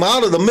came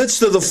out of the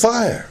midst of the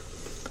fire.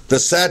 The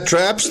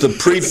satraps, the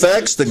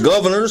prefects, the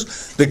governors,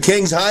 the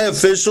king's high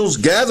officials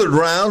gathered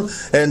round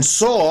and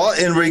saw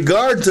in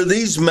regard to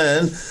these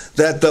men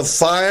that the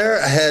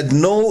fire had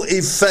no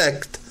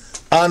effect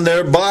on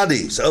their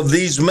bodies of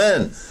these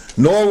men,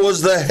 nor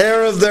was the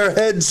hair of their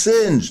head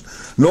singed,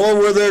 nor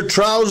were their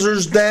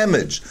trousers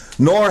damaged,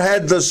 nor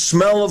had the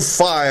smell of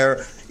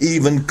fire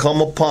even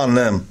come upon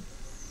them.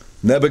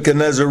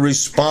 Nebuchadnezzar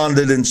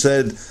responded and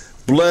said,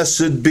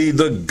 "Blessed be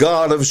the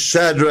God of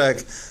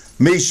Shadrach,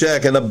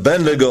 Meshach, and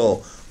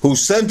Abednego, who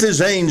sent his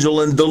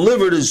angel and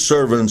delivered his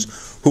servants,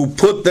 who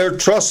put their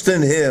trust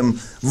in him,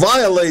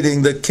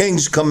 violating the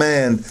king's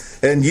command,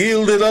 and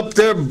yielded up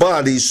their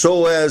bodies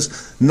so as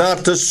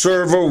not to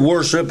serve or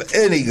worship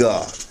any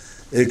god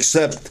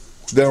except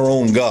their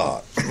own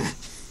God."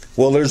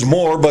 Well, there's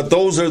more, but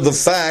those are the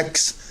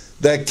facts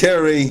that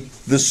carry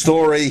the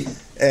story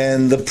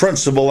and the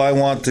principle I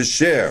want to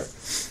share.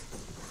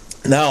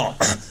 Now,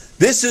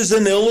 this is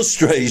an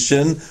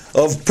illustration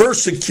of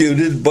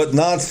persecuted but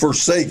not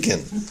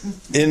forsaken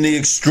in the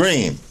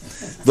extreme.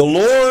 The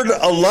Lord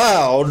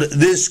allowed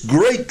this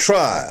great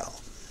trial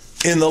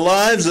in the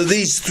lives of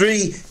these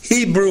three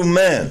Hebrew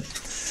men.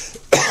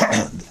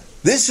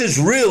 This is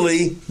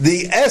really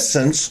the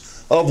essence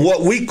of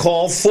what we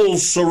call full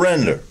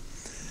surrender.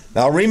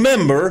 Now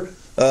remember,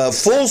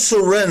 full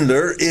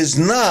surrender is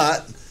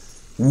not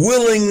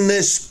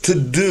willingness to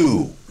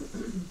do.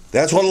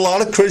 That's what a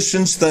lot of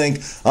Christians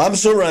think. I'm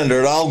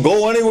surrendered. I'll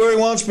go anywhere he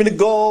wants me to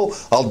go.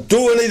 I'll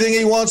do anything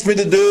he wants me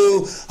to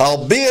do.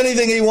 I'll be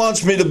anything he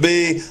wants me to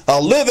be.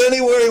 I'll live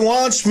anywhere he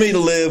wants me to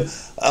live.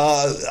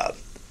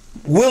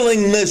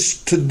 Willingness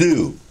to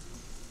do.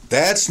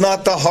 That's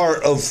not the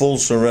heart of full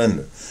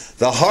surrender.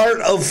 The heart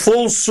of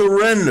full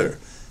surrender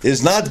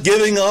is not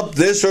giving up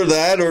this or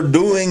that or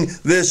doing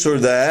this or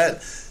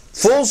that.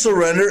 Full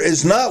surrender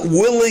is not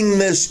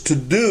willingness to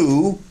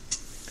do.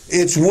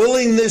 It's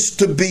willingness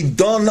to be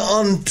done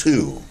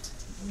unto.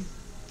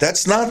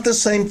 That's not the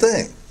same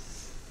thing.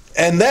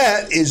 And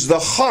that is the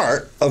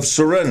heart of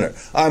surrender.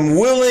 I'm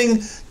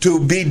willing to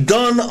be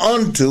done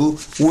unto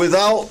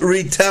without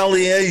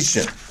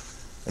retaliation.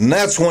 And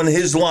that's when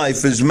his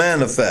life is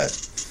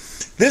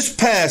manifest. This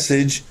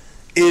passage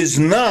is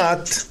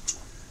not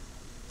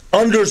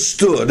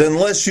understood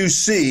unless you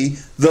see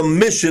the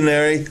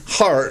missionary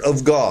heart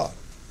of God.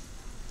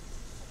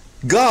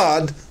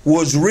 God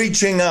was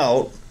reaching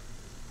out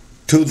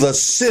to the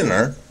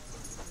sinner,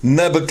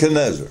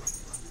 Nebuchadnezzar.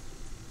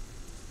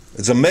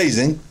 It's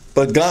amazing,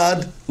 but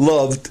God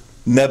loved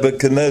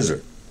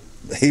Nebuchadnezzar.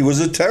 He was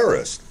a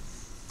terrorist.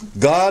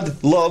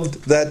 God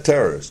loved that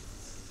terrorist.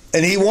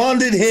 And he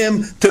wanted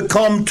him to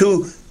come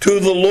to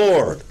the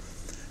Lord.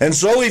 And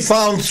so he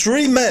found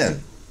three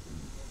men,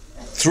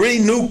 three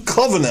New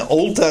Covenant,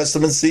 Old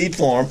Testament seed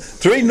form,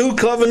 three New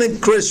Covenant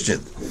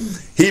Christians.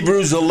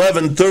 Hebrews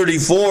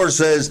 11:34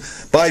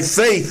 says, by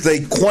faith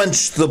they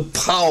quenched the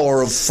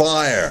power of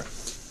fire.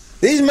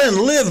 These men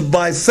lived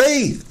by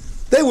faith.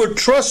 They were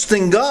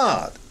trusting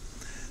God.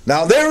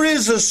 Now there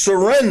is a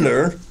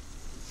surrender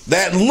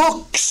that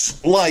looks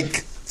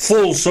like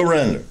full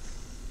surrender.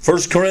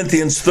 1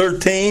 Corinthians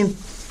 13,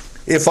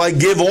 if I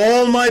give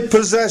all my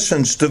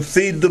possessions to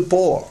feed the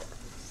poor,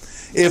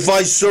 if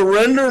I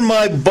surrender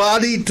my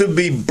body to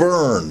be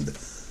burned,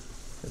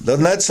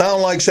 Doesn't that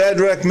sound like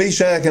Shadrach,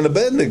 Meshach, and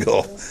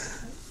Abednego?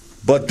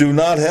 But do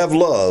not have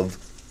love,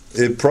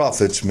 it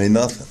profits me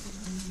nothing.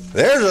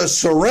 There's a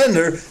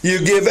surrender. You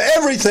give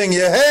everything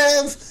you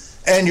have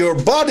and your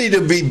body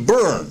to be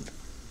burned,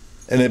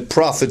 and it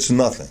profits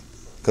nothing,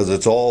 because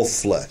it's all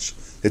flesh.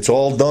 It's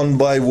all done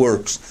by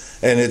works,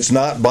 and it's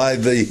not by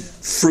the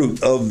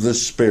fruit of the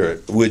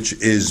Spirit, which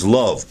is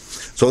love.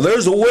 So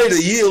there's a way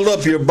to yield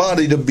up your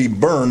body to be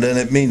burned, and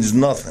it means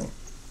nothing.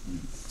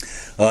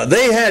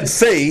 They had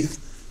faith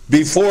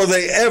before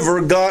they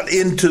ever got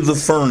into the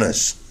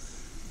furnace.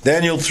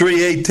 Daniel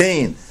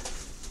 3:18.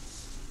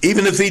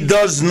 Even if he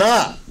does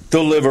not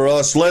deliver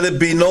us, let it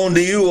be known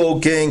to you, O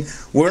king,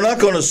 we're not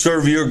going to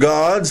serve your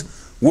gods,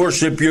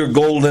 worship your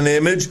golden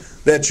image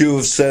that you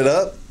have set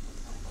up.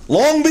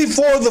 Long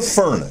before the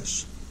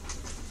furnace,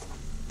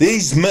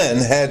 these men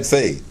had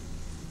faith.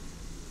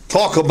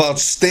 Talk about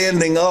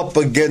standing up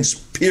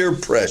against peer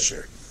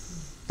pressure.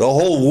 The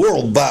whole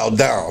world bowed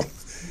down,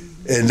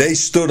 and they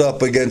stood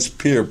up against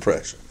peer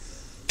pressure.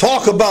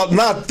 Talk about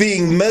not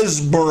being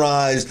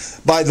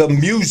mesmerized by the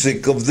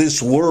music of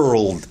this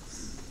world.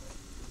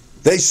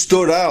 They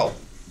stood out.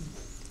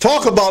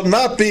 Talk about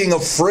not being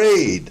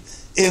afraid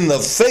in the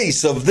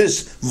face of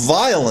this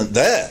violent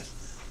death.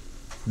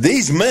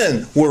 These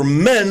men were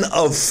men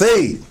of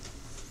faith.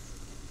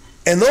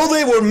 And though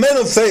they were men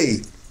of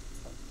faith,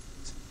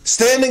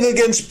 standing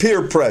against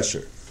peer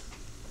pressure,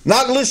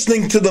 not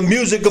listening to the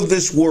music of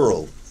this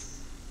world,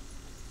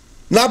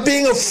 not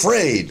being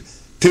afraid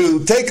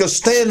to take a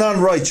stand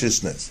on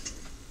righteousness,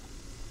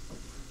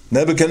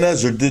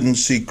 Nebuchadnezzar didn't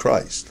see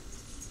Christ.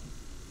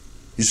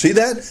 You see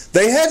that?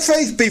 They had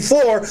faith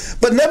before,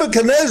 but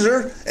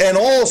Nebuchadnezzar and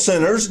all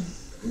sinners,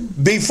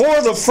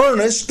 before the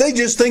furnace, they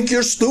just think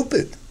you're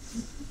stupid.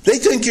 They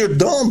think you're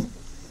dumb.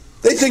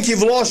 They think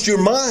you've lost your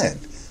mind.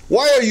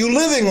 Why are you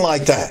living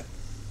like that?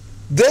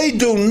 They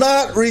do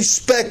not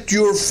respect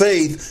your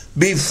faith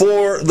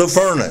before the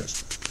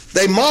furnace.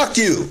 They mock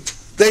you.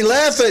 They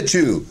laugh at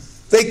you.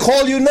 They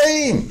call you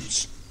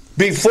names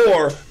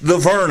before the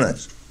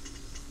furnace.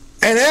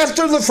 And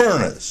after the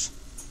furnace,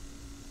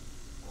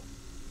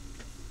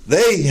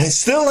 they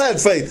still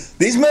had faith.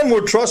 These men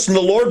were trusting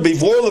the Lord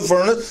before the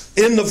furnace,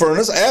 in the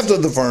furnace, after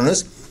the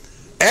furnace.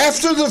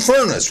 After the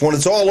furnace, when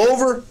it's all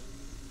over,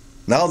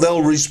 now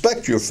they'll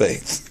respect your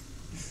faith.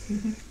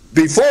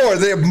 Before,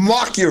 they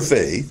mock your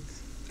faith.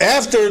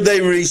 After,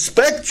 they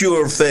respect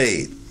your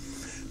faith.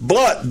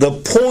 But the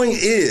point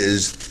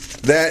is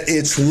that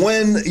it's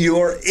when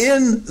you're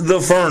in the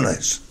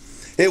furnace.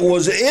 It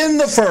was in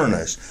the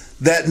furnace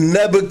that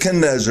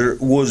Nebuchadnezzar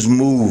was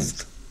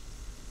moved.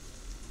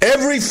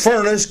 Every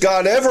furnace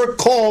God ever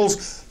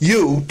calls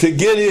you to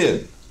get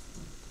in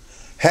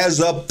has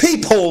a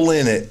peephole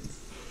in it.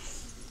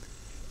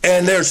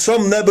 And there's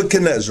some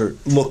Nebuchadnezzar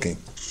looking.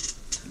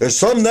 There's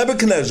some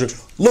Nebuchadnezzar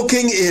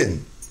looking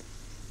in,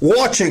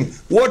 watching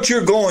what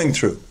you're going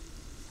through,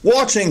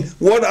 watching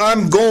what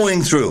I'm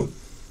going through.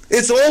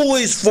 It's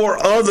always for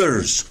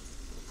others.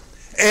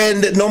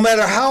 And no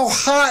matter how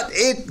hot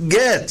it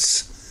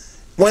gets,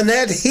 when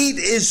that heat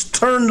is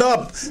turned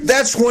up,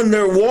 that's when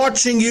they're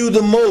watching you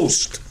the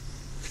most.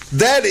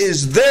 That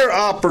is their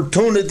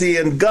opportunity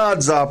and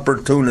God's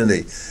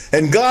opportunity.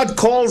 And God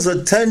calls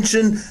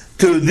attention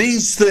to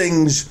these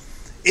things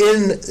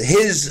in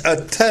his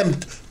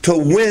attempt to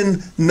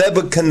win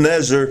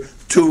Nebuchadnezzar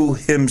to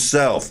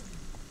himself.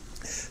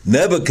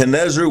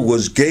 Nebuchadnezzar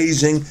was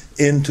gazing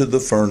into the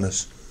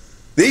furnace.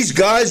 These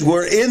guys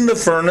were in the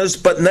furnace,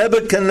 but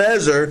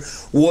Nebuchadnezzar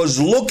was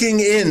looking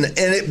in, and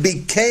it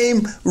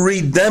became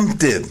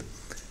redemptive.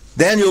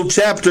 Daniel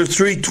chapter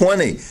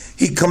 3:20,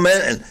 he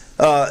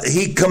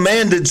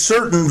commanded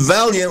certain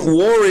valiant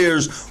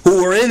warriors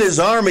who were in his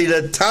army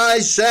to tie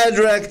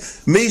Shadrach,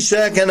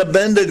 Meshach, and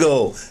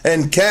Abednego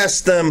and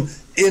cast them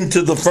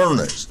into the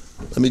furnace.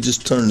 Let me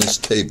just turn this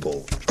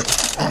table.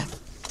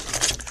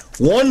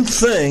 One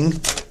thing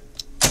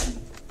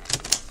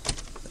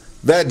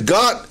that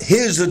got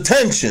his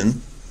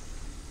attention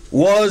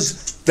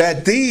was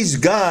that these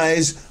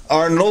guys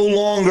are no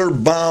longer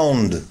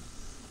bound.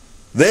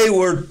 They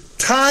were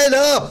tied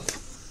up.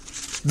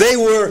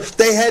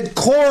 They had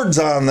cords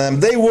on them.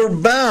 They were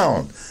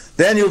bound.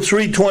 Daniel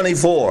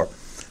 3:24.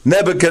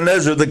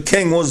 Nebuchadnezzar the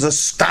king was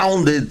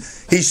astounded.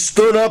 He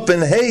stood up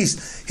in haste.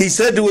 He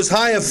said to his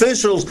high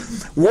officials,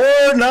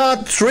 "Were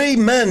not 3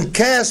 men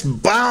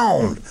cast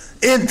bound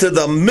into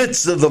the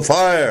midst of the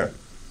fire?"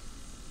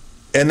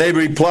 And they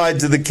replied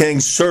to the king,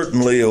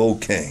 "Certainly, O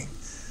king."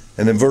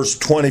 And in verse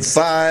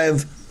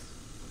 25,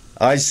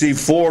 I see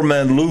 4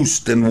 men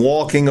loosed and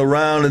walking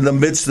around in the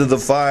midst of the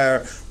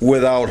fire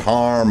without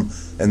harm.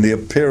 And the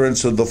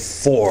appearance of the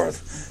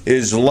 4th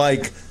is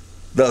like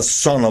the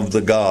son of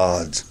the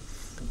gods.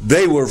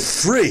 They were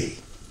free.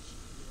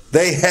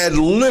 They had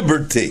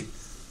liberty.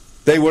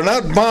 They were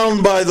not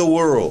bound by the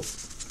world.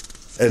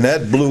 And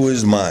that blew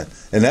his mind.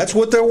 And that's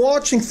what they're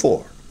watching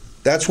for.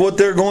 That's what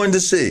they're going to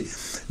see.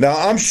 Now,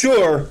 I'm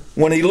sure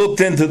when he looked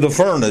into the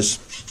furnace,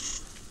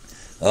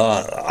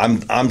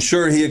 I'm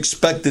sure he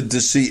expected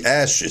to see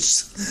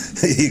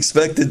ashes. He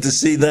expected to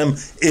see them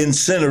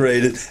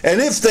incinerated.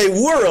 And if they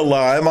were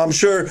alive, I'm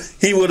sure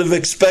he would have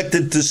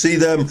expected to see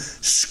them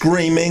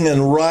screaming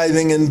and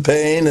writhing in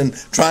pain and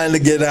trying to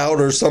get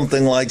out or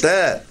something like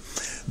that.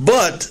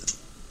 But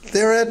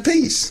they're at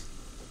peace.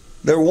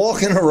 They're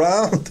walking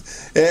around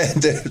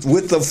and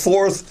with the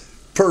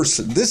fourth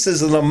person. This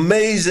is an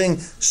amazing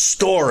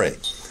story.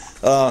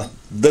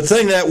 The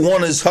thing that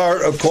won his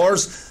heart, of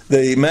course,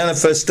 the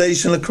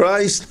manifestation of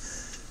Christ.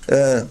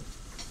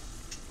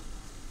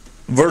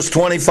 Verse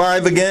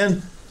 25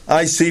 again,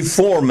 I see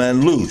 4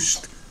 men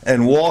loosed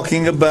and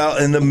walking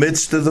about in the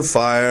midst of the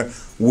fire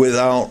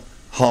without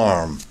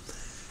harm.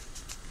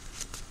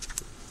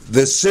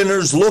 The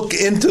sinners look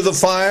into the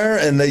fire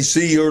and they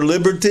see your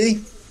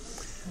liberty,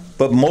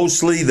 but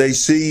mostly they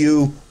see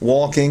you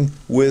walking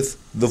with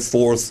the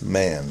 4th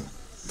man.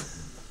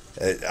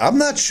 I'm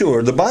not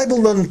sure. The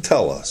Bible doesn't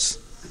tell us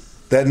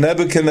that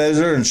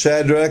Nebuchadnezzar and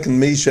Shadrach and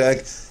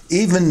Meshach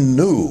even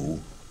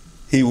knew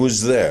he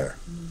was there.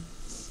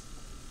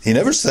 He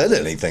never said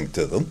anything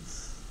to them.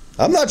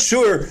 I'm not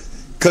sure,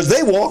 because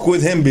they walk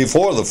with him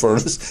before the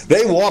furnace.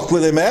 They walk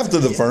with him after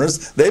the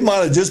furnace. They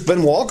might have just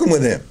been walking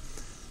with him.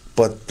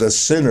 But the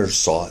sinners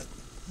saw it.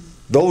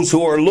 Those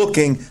who are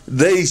looking,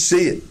 they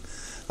see it.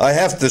 I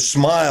have to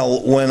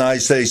smile when I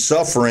say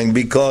suffering,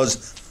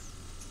 because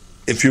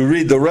if you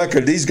read the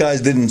record, these guys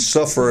didn't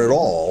suffer at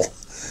all.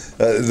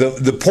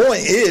 The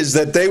point is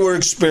that they were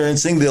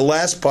experiencing the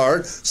last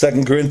part,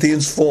 2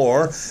 Corinthians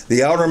 4,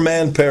 the outer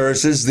man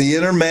perishes, the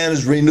inner man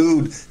is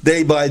renewed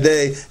day by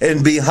day,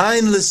 and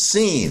behind the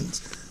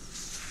scenes,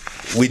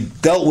 we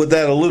dealt with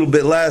that a little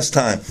bit last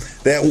time,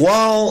 that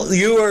while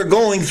you are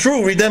going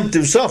through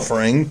redemptive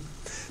suffering,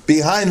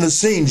 behind the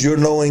scenes you're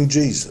knowing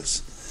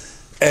Jesus.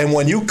 And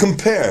when you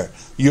compare,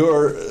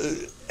 you're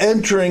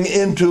entering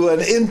into an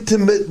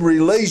intimate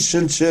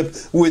relationship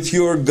with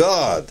your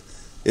God.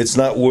 It's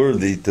not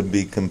worthy to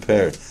be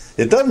compared.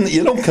 You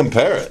don't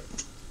compare it.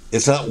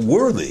 It's not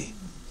worthy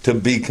to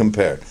be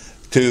compared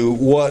to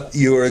what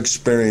you're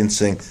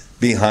experiencing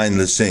behind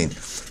the scene.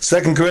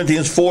 2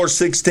 Corinthians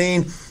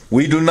 4:16,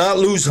 we do not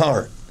lose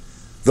heart.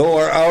 Though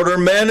our outer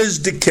man is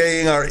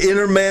decaying, our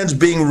inner man's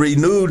being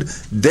renewed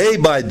day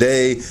by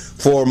day,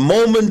 for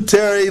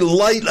momentary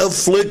light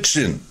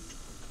affliction,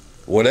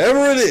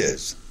 whatever it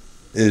is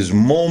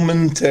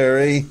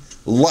momentary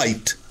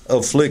light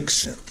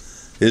affliction,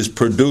 is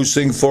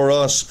producing for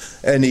us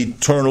an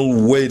eternal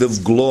weight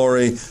of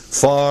glory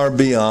far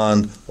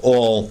beyond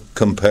all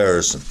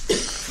comparison.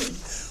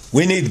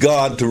 We need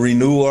God to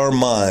renew our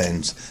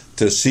minds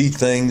to see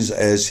things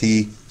as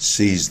he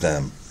sees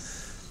them.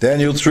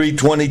 Daniel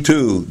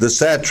 3:22, the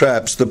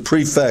satraps, the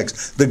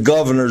prefects, the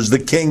governors, the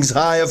king's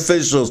high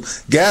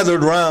officials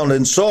gathered round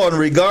and saw in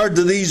regard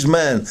to these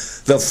men.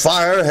 The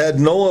fire had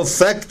no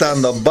effect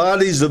on the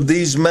bodies of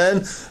these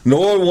men,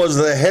 nor was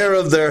the hair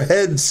of their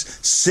heads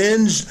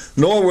singed,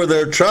 nor were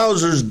their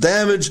trousers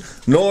damaged,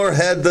 nor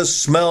had the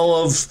smell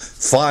of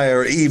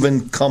fire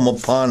even come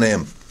upon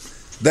him.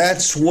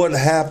 That's what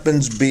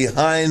happens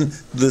behind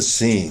the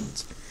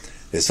scenes.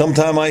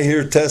 Sometimes I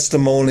hear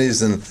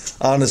testimonies, and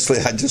honestly,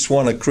 I just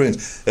want to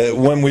cringe.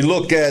 When we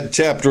look at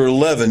chapter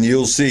 11,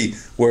 you'll see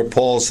where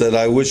Paul said,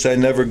 I wish I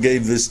never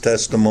gave this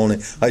testimony.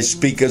 I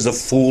speak as a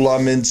fool.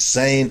 I'm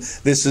insane.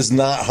 This is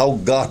not how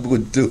God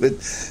would do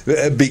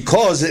it.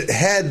 Because it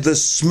had the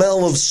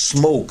smell of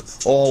smoke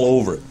all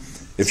over it.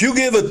 If you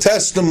give a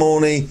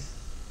testimony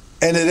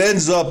and it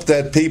ends up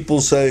that people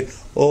say,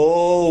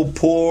 oh,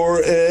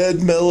 poor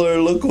Ed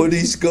Miller, look what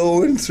he's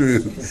going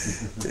through.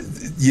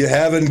 You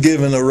haven't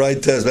given a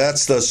right test.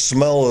 That's the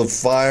smell of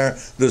fire,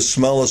 the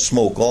smell of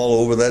smoke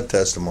all over that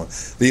testimony.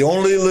 The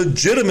only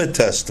legitimate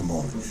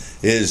testimony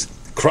is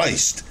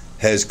Christ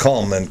has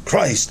come and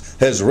Christ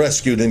has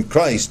rescued and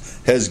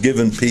Christ has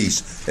given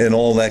peace and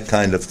all that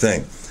kind of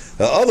thing.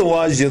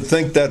 Otherwise, you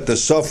think that the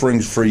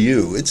suffering's for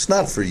you. It's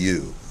not for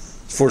you.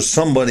 It's for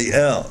somebody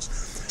else.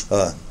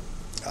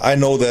 I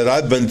know that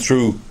I've been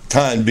through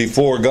time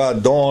before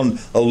God dawned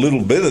a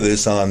little bit of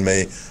this on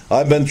me.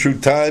 I've been through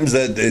times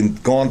that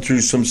and gone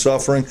through some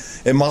suffering,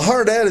 and my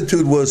heart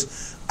attitude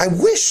was, I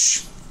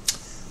wish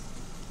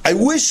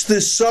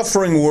this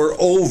suffering were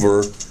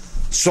over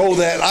so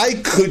that I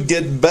could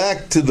get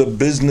back to the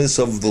business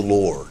of the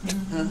Lord.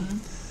 Mm-hmm.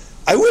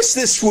 I wish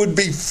this would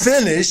be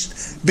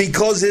finished,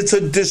 because it's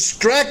a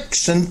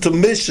distraction to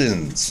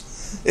missions.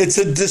 It's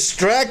a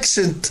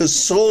distraction to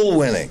soul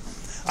winning.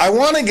 I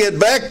want to get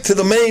back to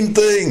the main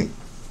thing.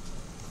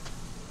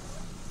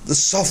 The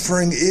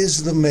suffering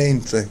is the main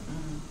thing.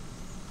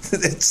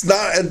 It's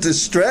not a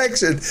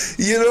distraction.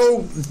 You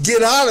don't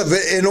get out of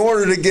it in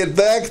order to get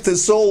back to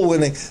soul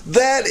winning.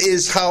 That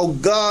is how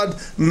God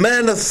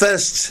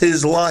manifests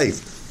his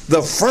life.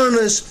 The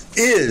furnace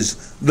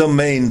is the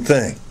main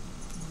thing.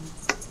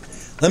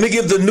 Let me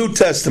give the New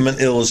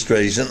Testament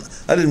illustration.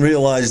 I didn't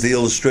realize the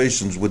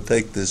illustrations would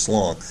take this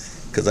long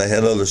because I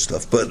had other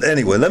stuff. But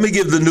anyway, let me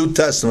give the New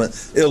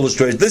Testament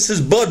illustration. This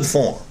is bud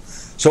form,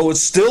 so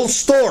it's still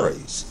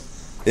stories.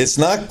 It's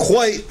not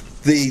quite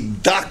the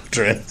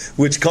doctrine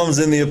which comes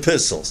in the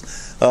epistles.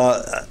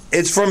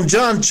 It's from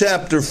John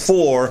chapter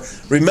 4.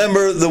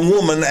 Remember the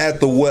woman at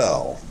the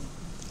well.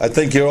 I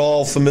think you're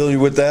all familiar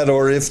with that,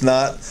 or if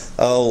not,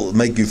 I'll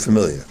make you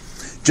familiar.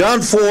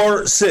 John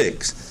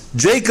 4:6.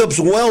 Jacob's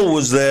well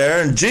was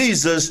there, and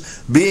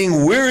Jesus,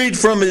 being wearied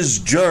from his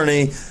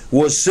journey,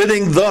 was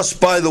sitting thus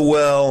by the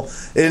well,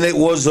 and it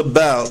was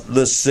about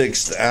the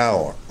 6th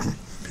hour.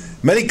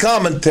 Many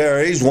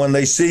commentaries, when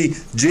they see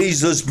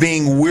Jesus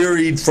being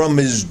wearied from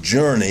his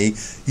journey,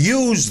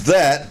 use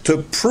that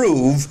to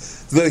prove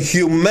the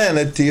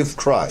humanity of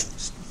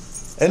Christ.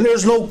 And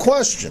there's no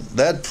question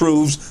that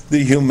proves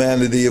the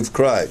humanity of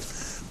Christ.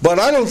 But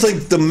I don't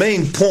think the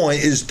main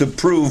point is to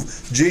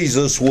prove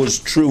Jesus was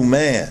true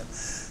man.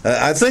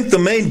 I think the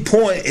main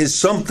point is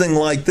something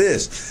like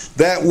this,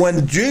 that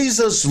when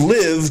Jesus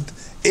lived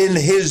in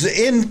his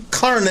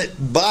incarnate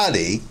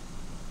body,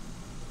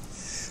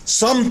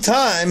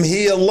 sometime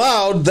he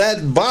allowed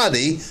that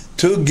body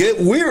to get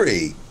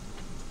weary.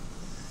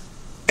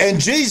 And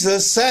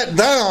Jesus sat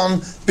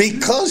down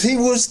because he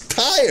was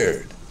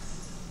tired.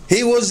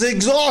 He was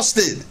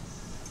exhausted.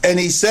 And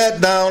he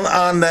sat down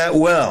on that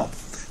well.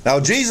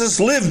 Now, Jesus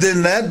lived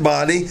in that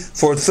body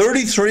for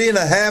 33 and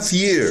a half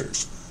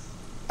years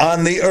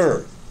on the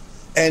earth.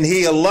 And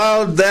he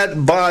allowed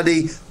that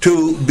body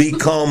to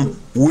become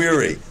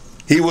weary.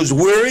 He was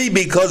weary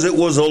because it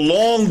was a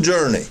long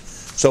journey.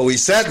 So he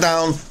sat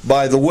down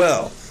by the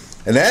well.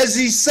 And as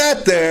he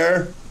sat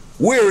there,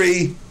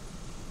 weary,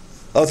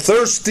 a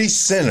thirsty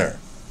sinner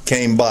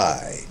came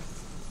by.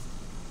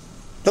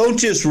 Don't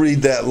just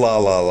read that la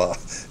la la.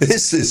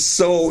 This is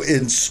so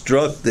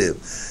instructive.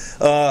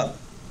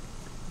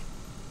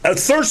 A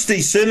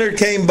thirsty sinner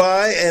came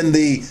by, and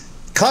the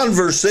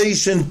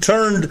conversation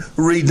turned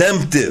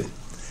redemptive.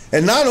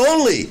 And not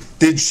only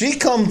did she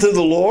come to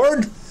the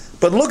Lord,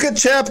 but look at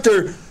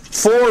chapter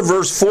 4,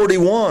 verse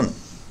 41.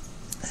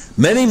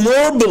 Many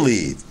more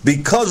believed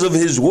because of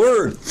his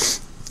word.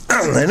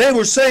 And they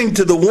were saying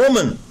to the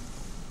woman,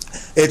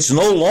 it's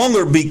no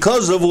longer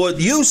because of what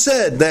you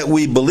said that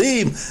we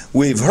believe.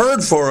 We've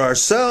heard for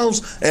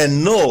ourselves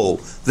and know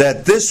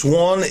that this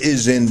one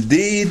is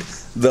indeed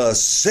the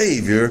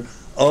Savior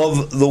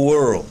of the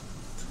world.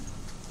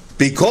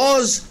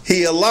 Because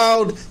he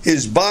allowed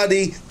his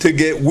body to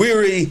get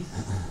weary,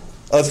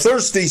 a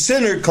thirsty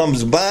sinner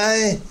comes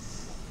by,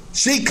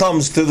 she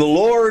comes to the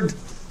Lord,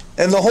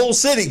 and the whole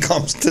city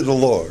comes to the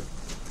Lord.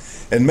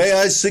 And may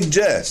I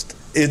suggest,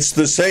 it's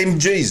the same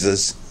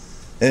Jesus,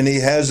 and he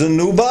has a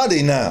new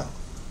body now.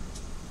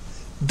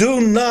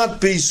 Do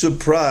not be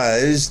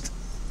surprised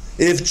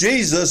if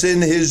Jesus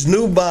in his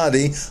new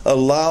body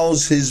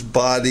allows his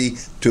body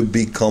to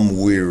become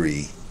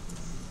weary.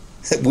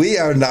 We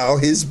are now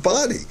his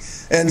body.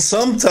 And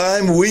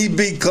sometimes we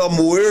become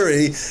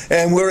weary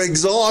and we're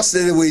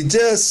exhausted and we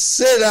just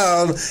sit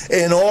down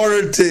in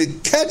order to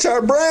catch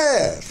our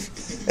breath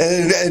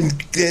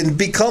and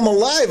become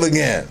alive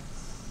again.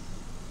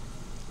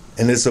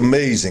 And it's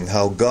amazing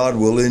how God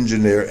will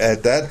engineer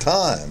at that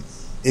time,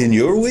 in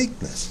your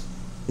weakness,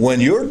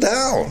 when you're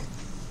down,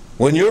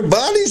 when your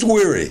body's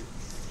weary.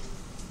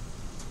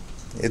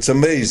 It's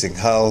amazing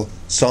how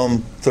some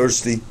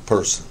thirsty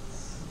person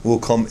will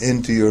come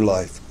into your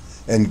life,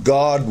 and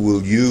God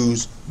will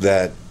use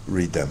that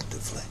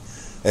redemptively.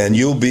 And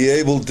you'll be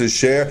able to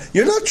share.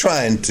 You're not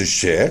trying to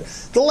share.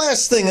 The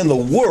last thing in the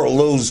world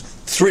those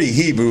three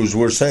Hebrews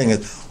were saying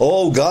is,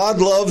 oh, God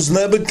loves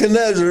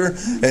Nebuchadnezzar,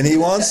 and he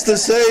wants to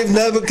save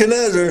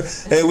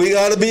Nebuchadnezzar, and we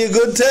got to be a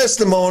good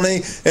testimony,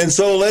 and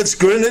so let's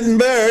grin it and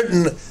bear it.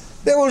 And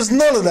there was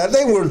none of that.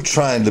 They weren't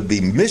trying to be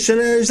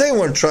missionaries. They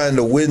weren't trying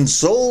to win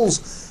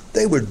souls.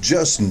 They were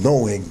just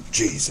knowing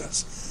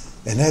Jesus.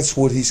 And that's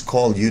what he's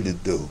called you to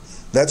do.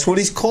 That's what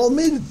he's called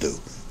me to do.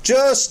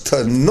 Just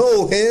to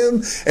know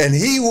him, and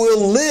he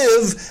will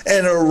live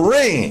and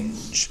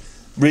arrange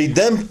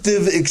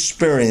redemptive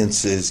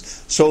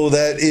experiences so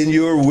that in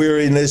your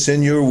weariness,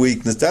 in your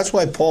weakness, that's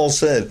why Paul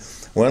said,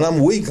 when I'm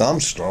weak, I'm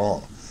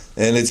strong.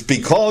 And it's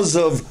because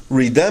of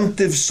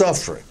redemptive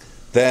suffering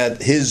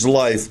that his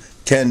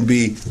life can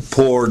be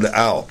poured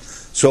out.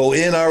 So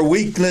in our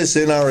weakness,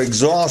 in our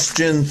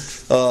exhaustion,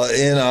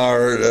 in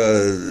our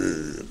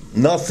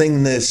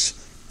nothingness,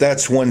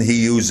 that's when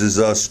he uses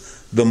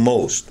us the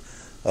most.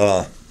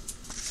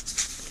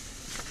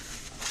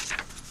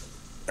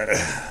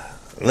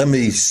 Let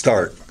me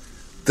start.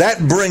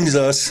 That brings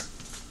us,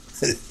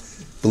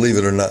 believe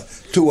it or not,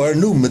 to our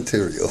new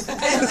material.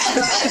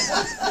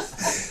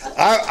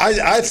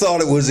 I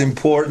thought it was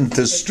important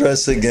to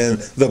stress again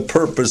the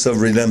purpose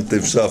of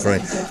redemptive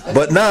suffering.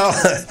 But now,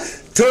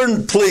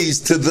 turn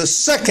please to the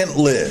second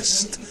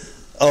list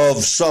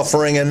of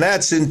suffering, and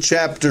that's in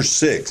chapter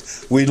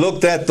 6. We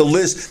looked at the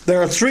list.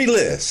 There are three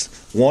lists.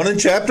 One in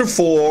chapter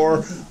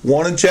 4,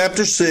 one in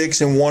chapter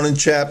 6, and one in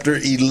chapter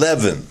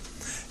 11.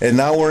 And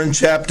now we're in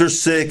chapter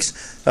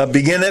 6.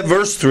 Begin at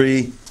verse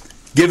 3.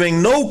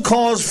 Giving no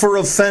cause for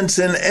offense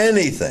in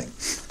anything,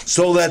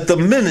 so that the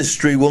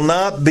ministry will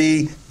not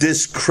be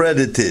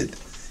discredited.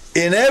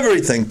 In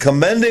everything,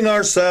 commending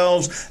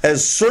ourselves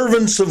as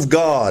servants of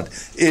God,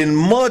 in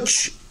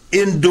much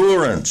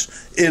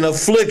endurance, in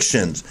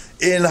afflictions,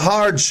 in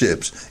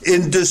hardships,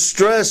 in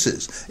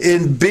distresses,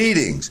 in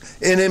beatings,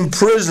 in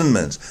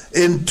imprisonments,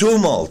 in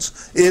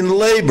tumults, in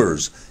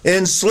labors,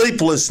 in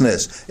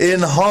sleeplessness, in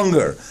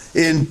hunger,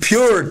 in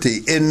purity,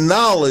 in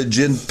knowledge,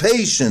 in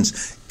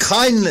patience,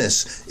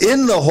 kindness,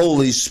 in the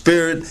Holy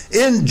Spirit,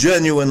 in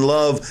genuine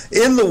love,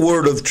 in the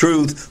word of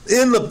truth,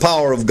 in the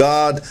power of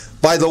God,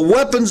 by the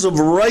weapons of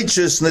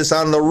righteousness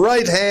on the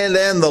right hand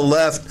and the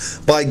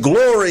left, by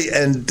glory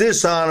and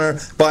dishonor,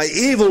 by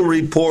evil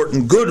report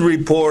and good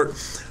report,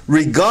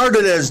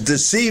 regarded as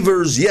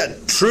deceivers,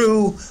 yet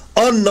true,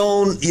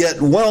 unknown, yet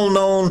well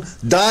known,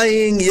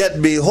 dying,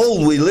 yet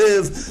behold we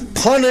live,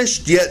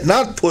 punished, yet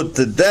not put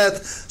to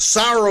death,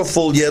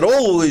 sorrowful, yet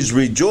always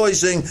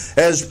rejoicing,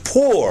 as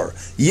poor,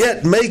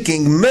 yet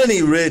making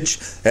many rich,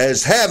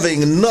 as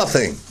having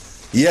nothing,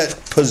 yet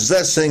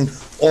possessing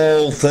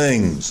all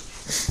things.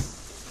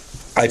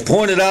 I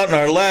pointed out in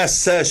our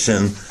last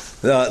session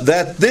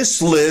that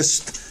this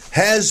list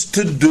has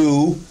to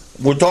do,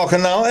 we're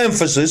talking now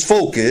emphasis,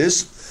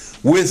 focus,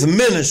 with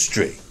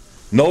ministry.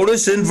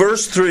 Notice in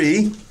verse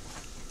 3,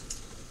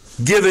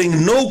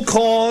 giving no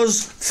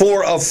cause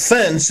for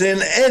offense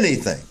in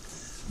anything,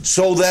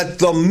 so that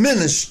the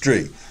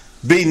ministry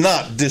be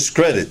not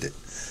discredited.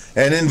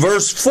 And in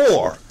verse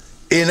 4,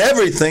 in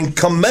everything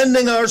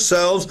commending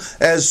ourselves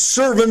as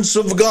servants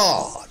of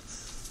God.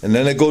 And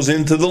then it goes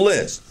into the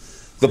list.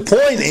 The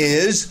point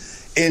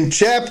is, in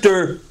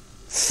chapter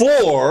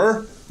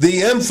 4,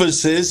 the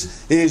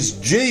emphasis is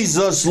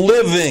Jesus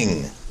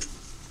living.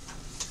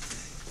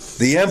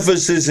 The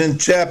emphasis in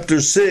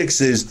chapter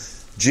 6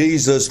 is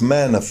Jesus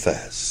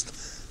manifest.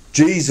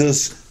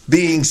 Jesus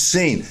being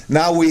seen.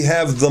 Now we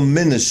have the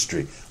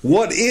ministry.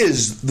 What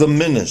is the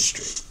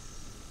ministry?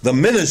 The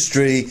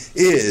ministry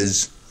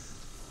is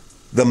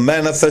the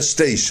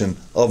manifestation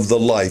of the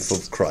life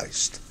of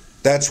Christ.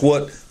 That's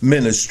what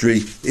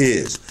ministry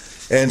is.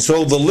 And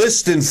so the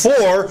list in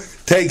 4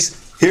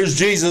 takes, here's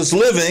Jesus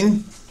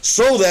living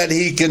so that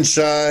he can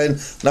shine.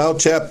 Now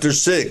chapter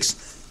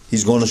 6,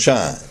 he's going to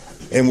shine.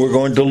 And we're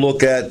going to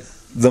look at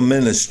the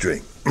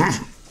ministry.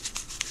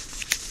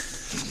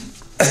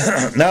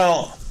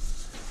 Now,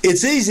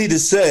 it's easy to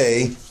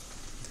say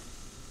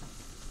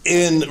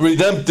in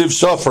redemptive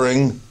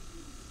suffering,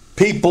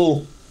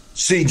 people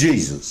see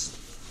Jesus.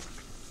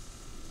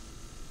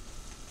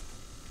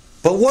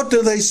 But what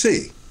do they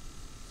see,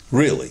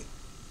 really,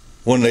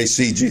 when they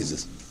see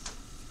Jesus?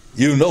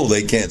 You know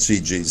they can't see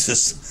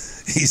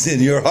Jesus. He's in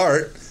your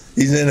heart.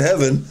 He's in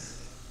heaven.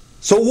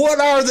 So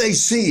what are they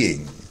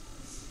seeing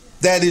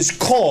that is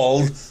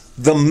called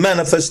the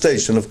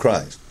manifestation of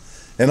Christ?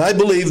 And I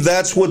believe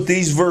that's what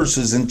these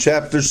verses in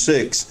chapter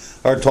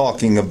 6 are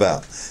talking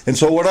about. And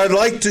so what I'd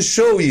like to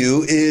show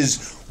you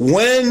is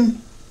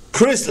when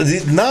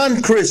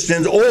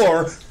non-Christians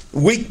or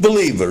weak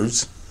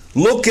believers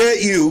look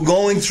at you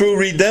going through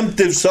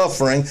redemptive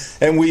suffering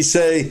and we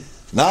say,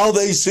 now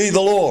they see the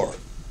Lord.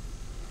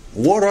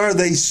 What are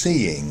they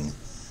seeing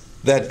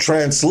that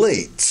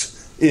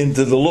translates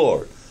into the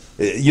Lord?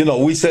 You know,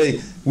 we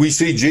say we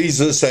see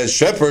Jesus as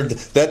shepherd.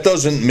 That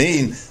doesn't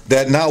mean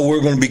that now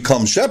we're going to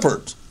become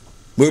shepherds.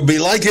 We'll be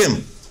like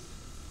him.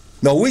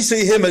 No, we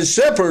see him as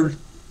shepherd,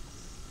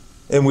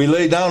 and we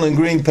lay down in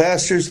green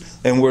pastures,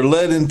 and we're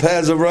led in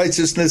paths of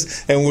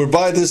righteousness, and we're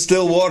by the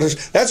still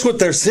waters. That's what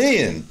they're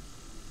seeing.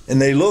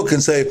 And they look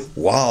and say,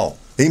 wow,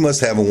 he must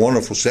have a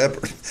wonderful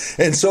shepherd.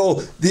 And so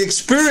the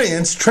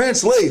experience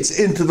translates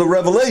into the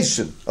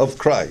revelation of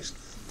Christ.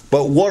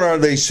 But what are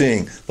they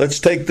seeing? Let's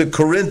take the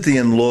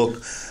Corinthian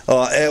look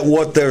at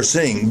what they're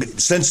seeing,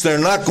 since they're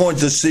not going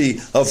to see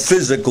a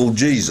physical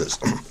Jesus.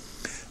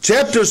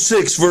 Chapter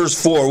 6,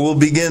 verse 4, we'll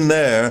begin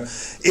there.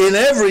 In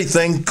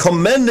everything,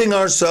 commending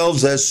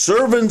ourselves as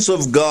servants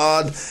of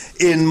God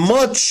in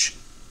much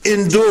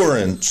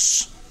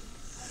endurance.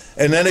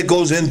 And then it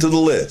goes into the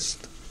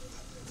list.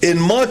 In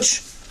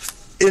much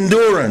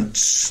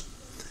endurance.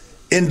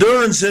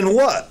 Endurance in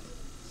what?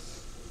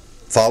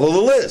 Follow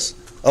the list.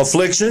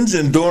 Afflictions,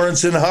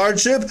 endurance in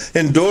hardship,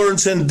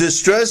 endurance in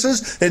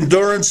distresses,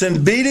 endurance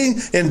in beating,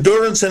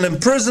 endurance in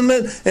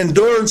imprisonment,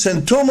 endurance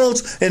in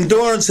tumults,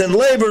 endurance in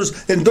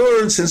labors,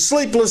 endurance in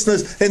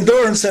sleeplessness,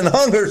 endurance in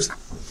hungers.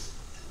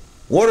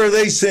 What are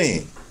they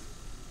seeing?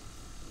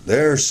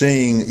 They're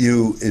seeing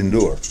you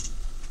endure.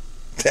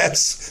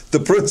 That's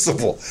the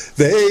principle.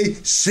 They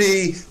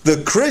see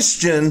the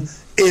Christian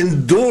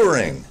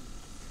enduring.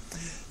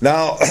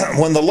 Now,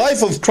 when the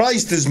life of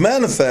Christ is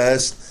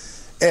manifest,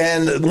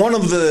 and one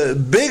of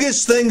the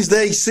biggest things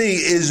they see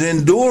is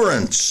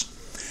endurance.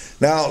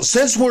 Now,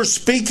 since we're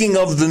speaking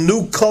of the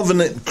new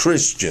covenant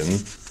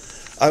Christian,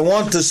 I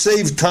want to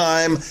save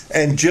time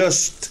and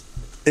just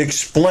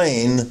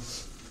explain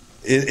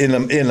in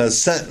a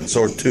sentence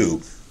or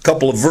two, a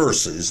couple of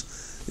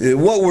verses,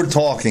 what we're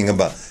talking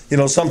about. You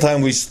know,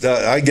 sometimes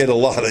I get a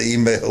lot of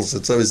emails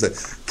that always say,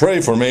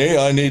 pray for me,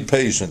 I need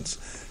patience.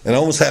 And I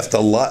almost have to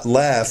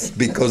laugh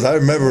because I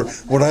remember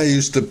when I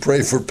used to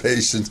pray for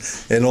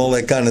patience and all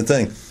that kind of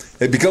thing.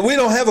 Because we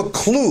don't have a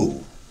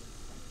clue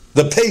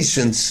the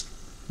patience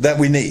that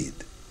we need.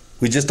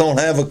 We just don't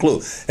have a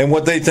clue. And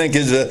what they think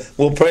is,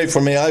 well, pray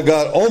for me. I've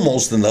got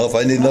almost enough.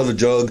 I need another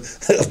jug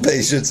of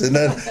patience, and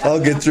then I'll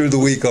get through the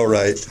week all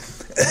right.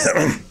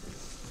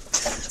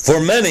 For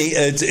many,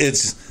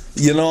 it's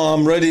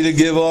I'm ready to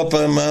give up.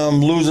 I'm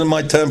losing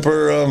my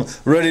temper. I'm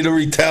ready to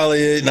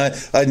retaliate, and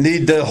I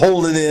need to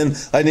hold it in.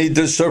 I need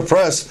to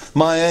suppress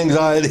my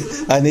anxiety.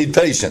 I need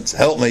patience.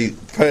 Help me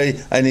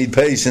pray. I need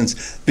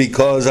patience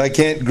because I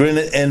can't grin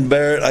it and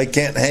bear it. I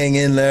can't hang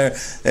in there.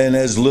 And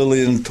as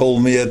Lillian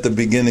told me at the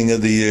beginning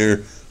of the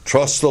year,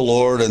 trust the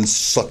Lord and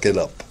suck it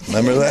up.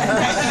 Remember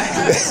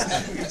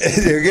that?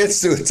 There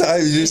gets to a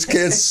time you just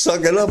can't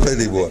suck it up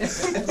anymore.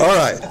 All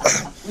right.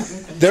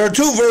 There are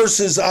two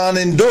verses on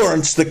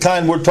endurance, the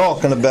kind we're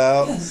talking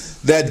about,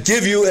 that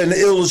give you an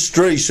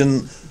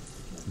illustration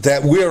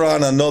that we're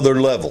on another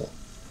level.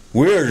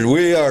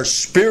 We are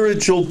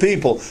spiritual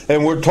people,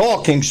 and we're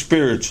talking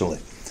spiritually.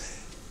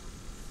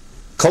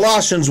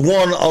 Colossians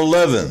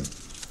 1:11,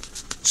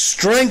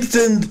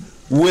 strengthened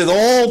with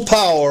all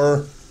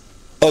power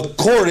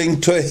according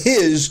to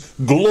his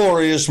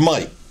glorious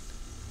might.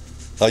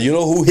 Now, you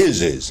know who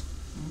his is.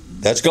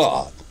 That's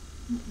God.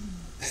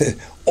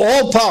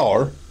 All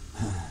power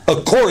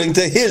according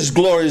to his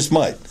glorious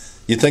might.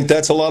 You think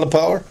that's a lot of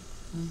power?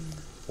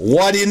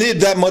 Why do you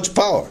need that much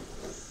power?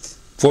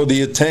 For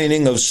the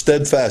attaining of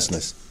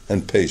steadfastness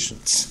and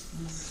patience.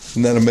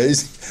 Isn't that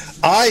amazing?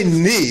 I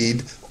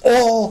need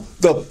all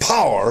the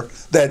power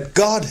that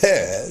God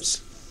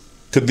has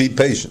to be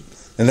patient.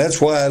 And that's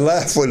why I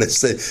laugh when they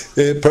say,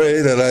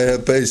 pray that I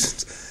have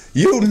patience.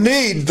 You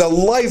need the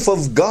life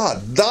of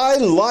God. Thy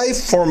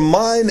life for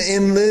mine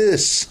in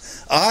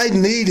this. I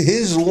need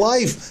his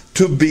life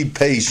to be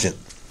patient.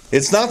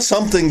 It's not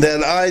something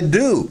that I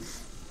do.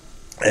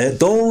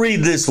 Don't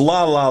read this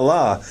la la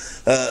la.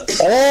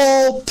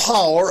 All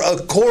power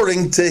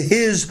according to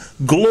his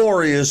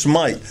glorious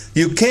might.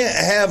 You can't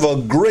have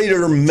a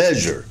greater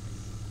measure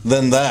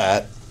than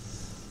that.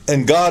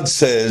 And God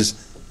says,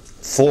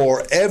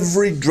 for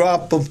every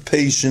drop of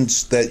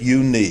patience that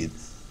you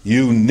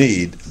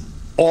need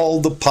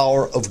all the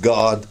power of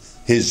God,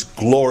 his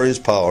glorious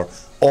power,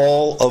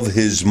 all of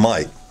his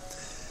might.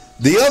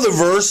 The other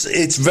verse,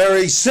 it's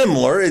very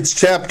similar. It's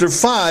chapter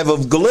 5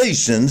 of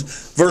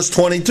Galatians, verse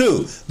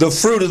 22, the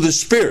fruit of the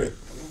Spirit.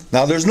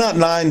 Now, there's not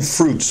 9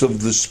 fruits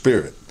of the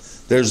Spirit.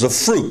 There's a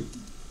fruit,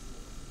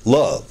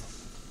 love.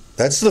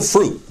 That's the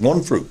fruit,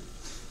 one fruit.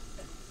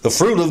 The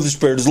fruit of the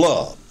Spirit is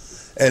love.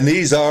 And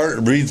these are,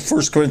 read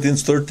 1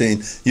 Corinthians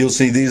 13, you'll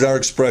see these are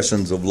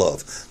expressions of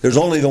love. There's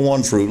only the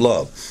one fruit,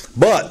 love.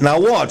 But, now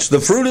watch, the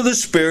fruit of the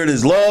Spirit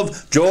is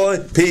love, joy,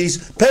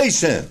 peace,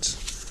 patience.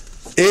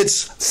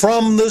 It's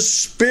from the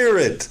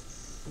Spirit.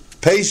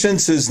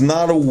 Patience is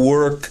not a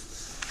work,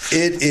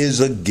 it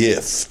is a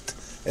gift.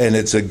 And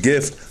it's a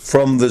gift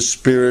from the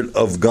Spirit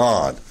of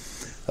God.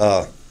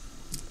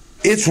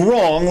 It's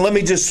wrong, let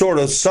me just sort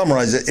of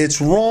summarize it.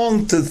 It's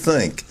wrong to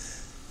think,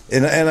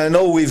 and I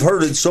know we've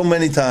heard it so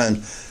many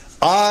times,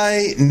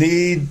 I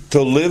need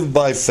to live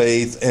by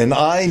faith, and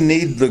I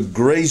need the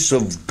grace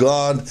of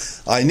God.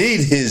 I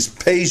need his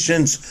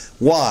patience.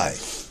 Why?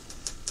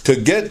 To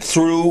get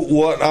through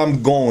what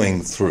I'm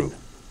going through.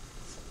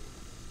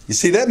 You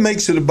see, that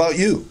makes it about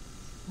you.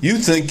 You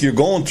think you're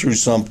going through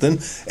something,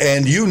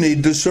 and you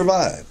need to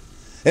survive.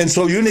 And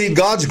so you need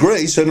God's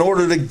grace in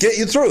order to get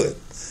you through it,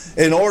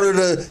 in order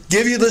to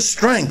give you the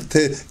strength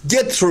to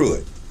get through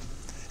it.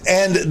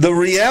 And the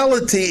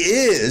reality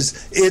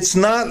is, it's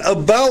not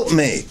about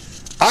me.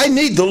 I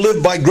need to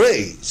live by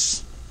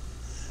grace,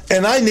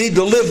 and I need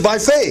to live by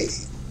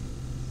faith.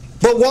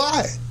 But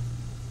why?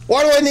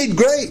 Why do I need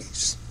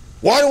grace?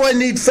 Why do I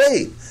need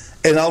faith?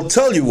 And I'll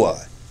tell you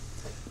why.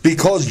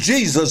 Because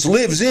Jesus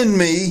lives in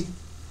me,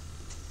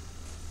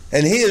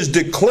 and he has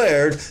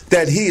declared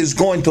that he is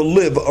going to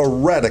live a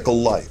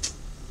radical life.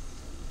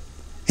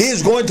 He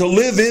is going to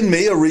live in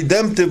me a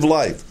redemptive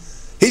life.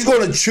 He's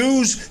going to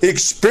choose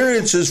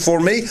experiences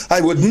for me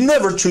I would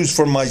never choose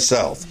for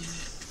myself.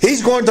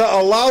 He's going to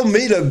allow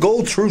me to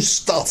go through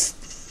stuff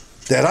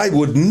that I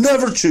would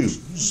never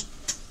choose.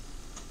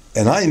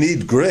 And I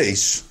need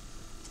grace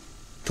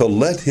to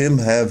let him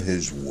have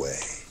his way.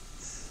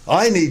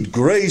 I need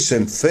grace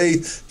and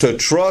faith to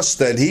trust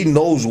that he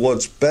knows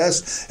what's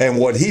best and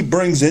what he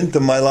brings into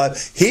my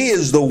life. He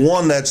is the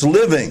one that's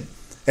living.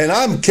 And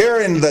I'm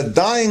carrying the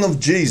dying of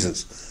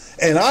Jesus.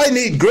 And I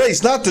need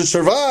grace not to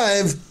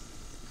survive,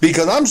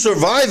 because I'm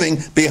surviving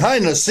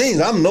behind the scenes.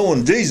 I'm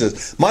knowing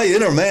Jesus. My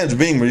inner man's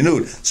being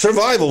renewed.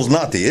 Survival's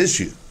not the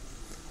issue.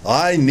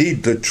 I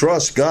need to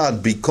trust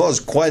God because,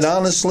 quite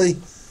honestly,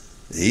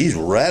 he's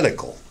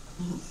radical.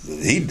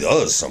 He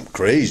does some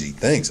crazy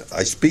things.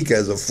 I speak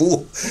as a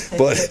fool.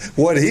 But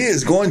what he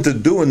is going to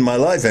do in my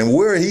life and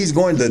where he's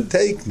going to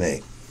take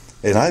me,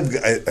 and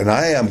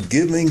I am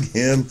giving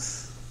him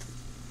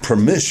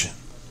permission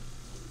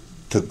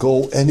to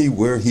go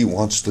anywhere he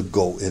wants to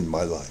go in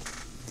my life.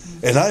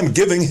 And I'm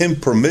giving him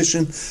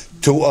permission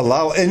to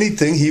allow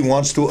anything he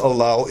wants to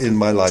allow in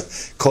my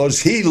life,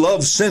 because he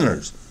loves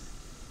sinners.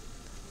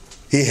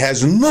 He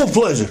has no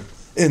pleasure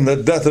in the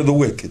death of the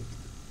wicked.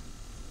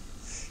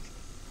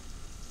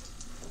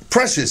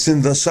 Precious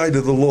in the sight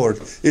of the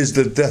Lord is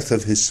the death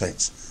of his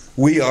saints.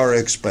 We are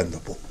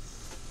expendable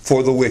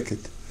for the wicked.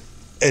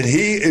 And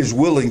he is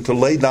willing to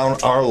lay down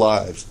our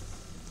lives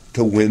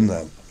to win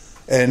them.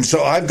 And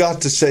so I've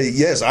got to say,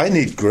 yes, I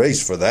need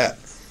grace for that.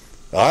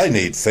 I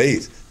need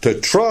faith to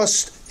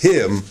trust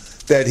him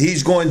that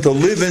he's going to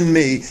live in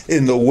me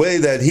in the way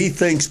that he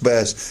thinks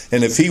best.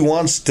 And if he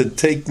wants to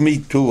take me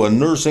to a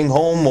nursing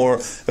home or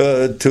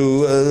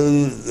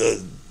to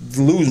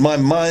lose my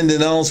mind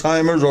in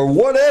Alzheimer's or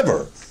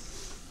whatever,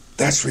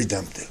 that's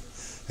redemptive.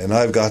 And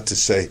I've got to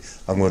say,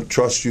 I'm going to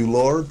trust you,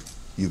 Lord.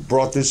 You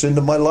brought this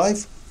into my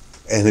life,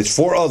 and it's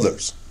for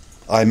others.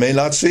 I may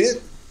not see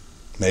it.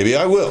 Maybe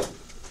I will.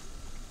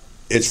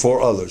 It's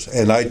for others,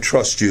 and I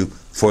trust you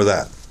for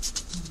that.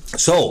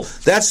 So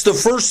that's the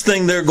first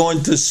thing they're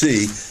going to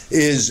see,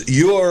 is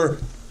your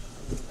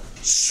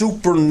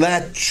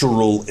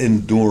supernatural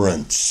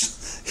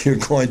endurance. You're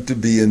going to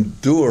be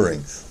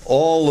enduring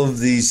all of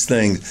these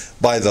things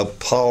by the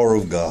power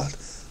of God,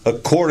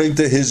 according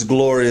to his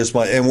glorious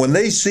might. And when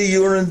they see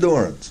your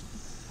endurance,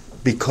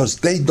 because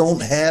they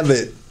don't have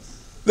it,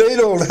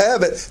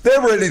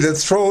 they're ready to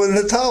throw in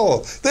the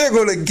towel. They're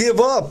going to give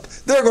up.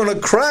 They're going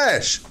to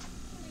crash.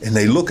 And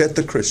they look at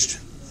the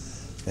Christian,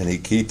 and he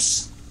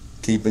keeps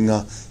keeping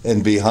up,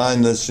 and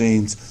behind the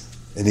scenes,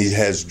 and he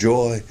has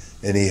joy,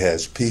 and he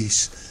has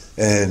peace,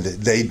 and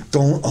they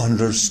don't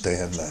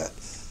understand that.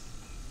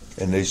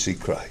 And they see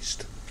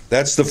Christ.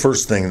 That's the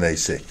first thing they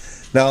see.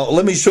 Now,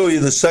 let me show you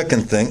the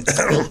second thing.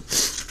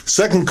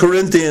 2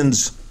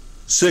 Corinthians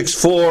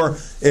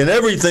 6:4, in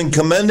everything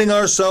commending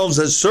ourselves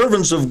as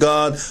servants of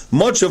God,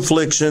 much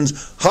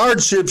afflictions,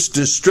 hardships,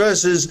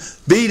 distresses,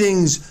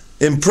 beatings,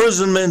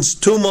 imprisonments,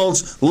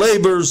 tumults,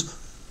 labors,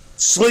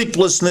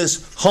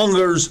 sleeplessness,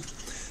 hungers.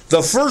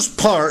 The first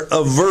part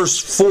of verse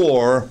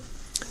 4,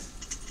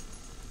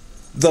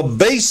 the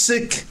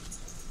basic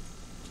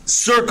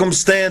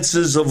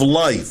circumstances of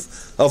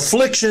life,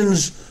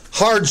 afflictions,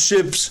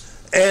 hardships,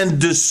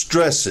 and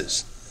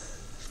distresses.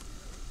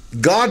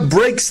 God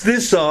breaks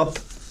this up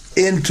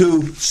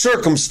into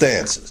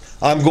circumstances.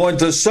 I'm going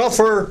to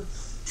suffer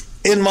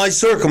in my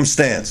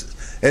circumstances.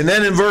 And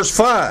then in verse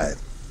 5,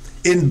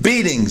 in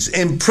beatings,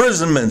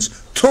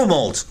 imprisonments,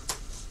 tumults,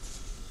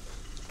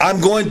 I'm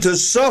going to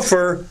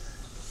suffer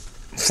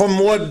from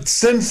what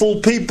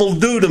sinful people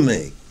do to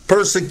me,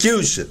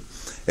 persecution.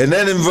 And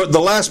then in the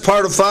last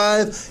part of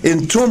 5,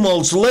 in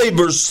tumults,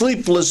 labors,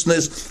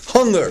 sleeplessness,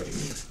 hunger.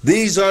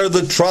 These are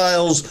the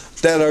trials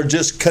that are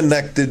just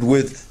connected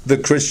with the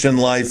Christian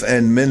life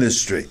and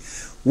ministry.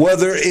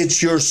 Whether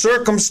it's your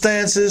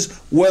circumstances,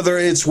 whether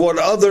it's what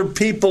other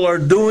people are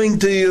doing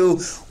to you,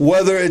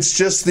 whether it's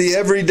just the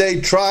everyday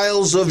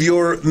trials of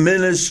your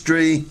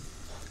ministry,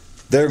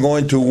 they're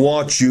going to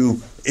watch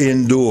you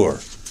endure.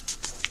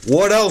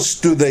 What else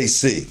do they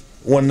see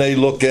when they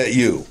look at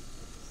you?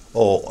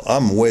 Oh,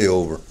 I'm way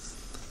over.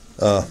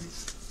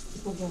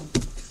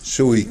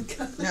 Should we?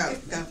 No.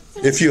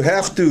 If you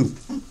have to,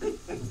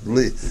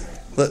 leave.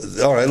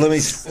 All right, let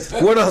me.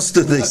 What else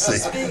do they see?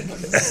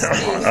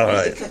 All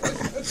right.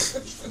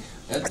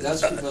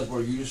 That's because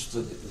we're used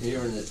to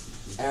hearing it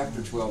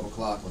after 12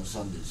 o'clock on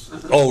Sundays.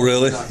 Oh,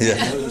 really?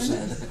 Yeah.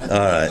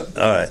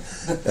 All right.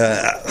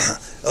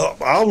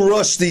 I'll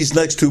rush these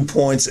next 2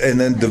 points and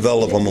then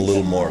develop them a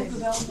little more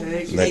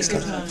next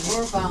time.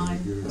 We're fine.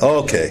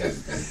 Okay.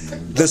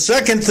 The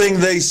second thing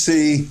they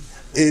see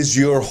is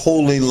your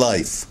holy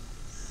life.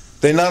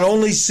 They not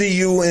only see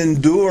you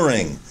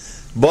enduring,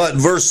 but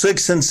verse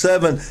 6 and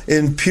 7,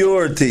 in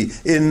purity,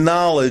 in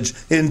knowledge,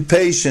 in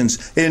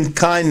patience, in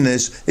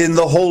kindness, in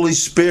the Holy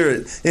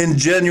Spirit, in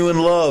genuine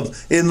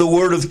love, in the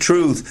word of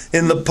truth,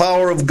 in the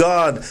power of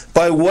God,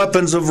 by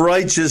weapons of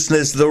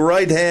righteousness, the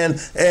right hand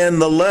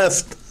and the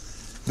left.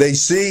 They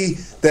see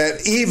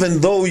that even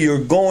though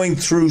you're going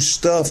through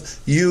stuff,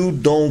 you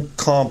don't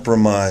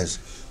compromise.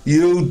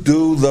 You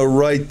do the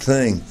right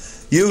thing.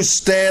 You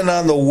stand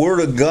on the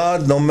Word of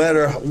God no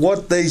matter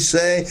what they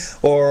say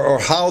or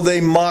how they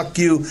mock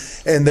you,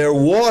 and they're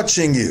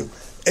watching you,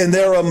 and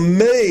they're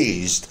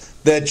amazed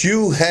that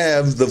you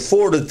have the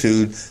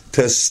fortitude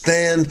to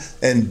stand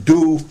and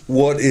do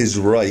what is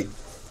right.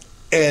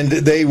 And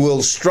they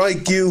will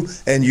strike you,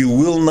 and you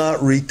will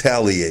not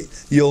retaliate.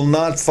 You'll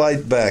not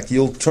fight back.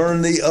 You'll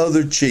turn the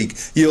other cheek.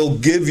 You'll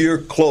give your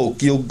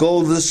cloak. You'll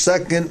go the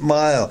second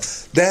mile.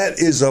 That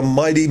is a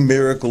mighty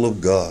miracle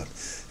of God.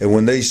 And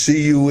when they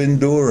see you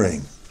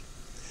enduring,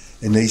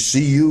 and they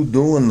see you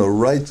doing the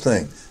right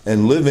thing,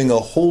 and living a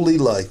holy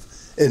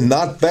life, and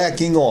not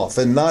backing off,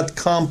 and not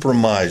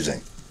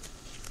compromising,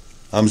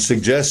 I'm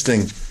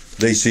suggesting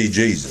they see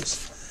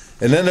Jesus.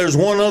 And then there's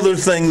one other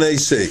thing they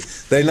see.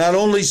 They not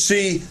only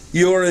see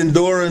your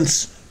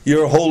endurance,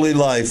 your holy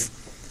life,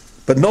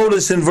 but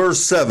notice in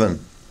verse 7,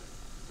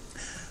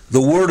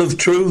 the word of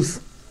truth,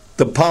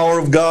 the power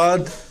of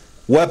God,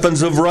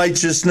 weapons of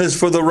righteousness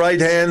for the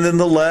right hand and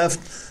the left,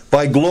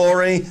 by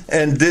glory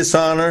and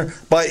dishonor,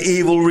 by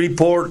evil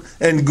report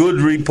and good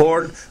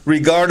report,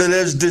 regarded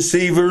as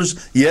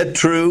deceivers, yet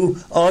true,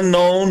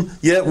 unknown,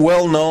 yet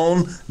well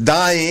known,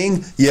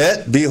 dying,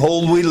 yet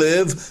behold we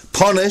live,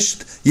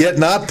 punished, yet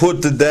not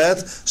put to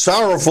death,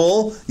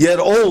 sorrowful, yet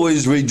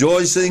always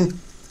rejoicing,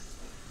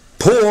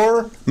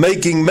 poor,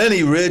 making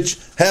many rich,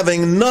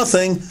 having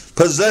nothing,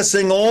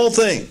 possessing all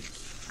things.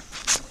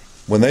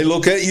 When they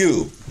look at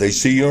you, they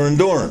see your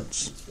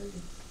endurance.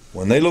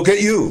 When they look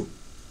at you,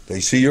 they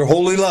see your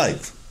holy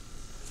life.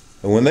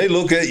 And when they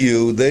look at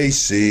you, they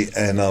see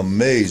an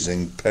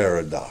amazing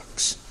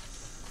paradox.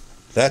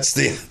 That's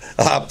the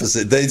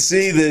opposite. They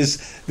see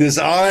this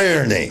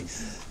irony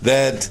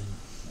that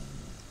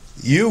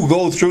you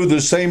go through the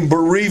same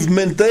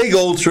bereavement they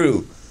go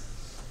through.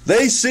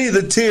 They see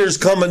the tears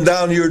coming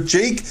down your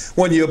cheek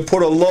when you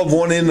put a loved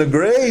one in the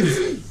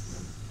grave.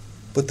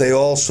 But they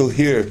also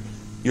hear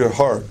your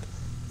heart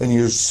and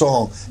your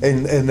song,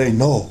 and they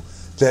know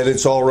that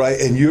it's all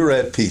right, and you're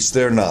at peace.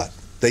 They're not.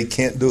 They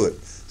can't do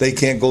it. They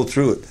can't go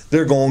through it.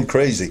 They're going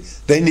crazy.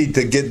 They need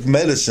to get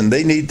medicine.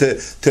 They need to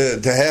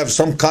have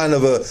some kind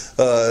of a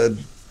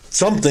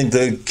something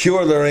to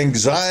cure their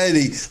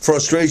anxiety,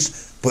 frustration.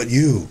 But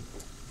you,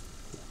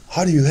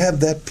 how do you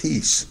have that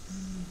peace?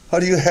 How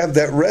do you have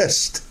that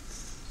rest?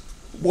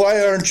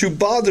 Why aren't you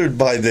bothered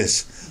by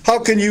this? How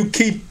can you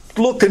keep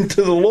looking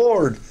to the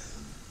Lord?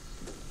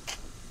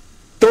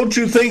 Don't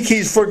you think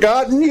He's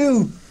forgotten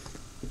you?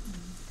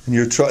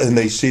 And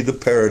they see the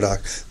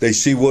paradox. They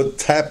see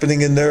what's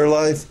happening in their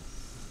life,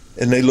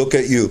 and they look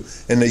at you,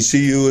 and they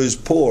see you as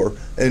poor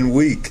and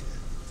weak.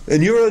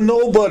 And you're a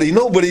nobody.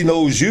 Nobody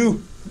knows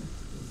you.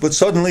 But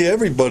suddenly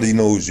everybody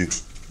knows you.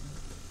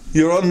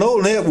 You're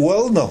unknown, yet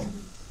well known.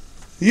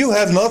 You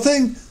have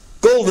nothing.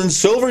 Gold and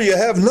silver, you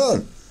have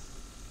none.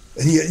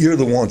 And yet you're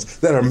the ones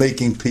that are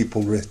making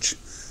people rich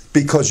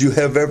because you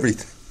have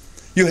everything.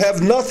 You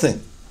have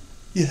nothing.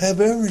 You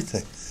have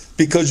everything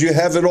because you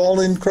have it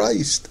all in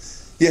Christ.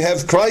 You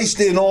have Christ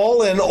in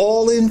all and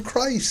all in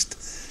Christ.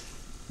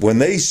 When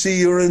they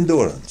see your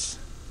endurance,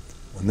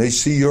 when they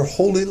see your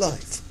holy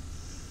life,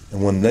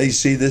 and when they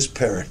see this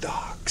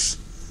paradox,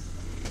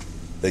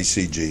 they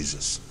see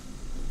Jesus.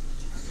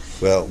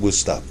 Well, we'll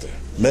stop there.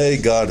 May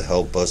God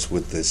help us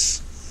with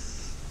this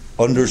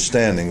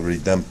understanding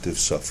redemptive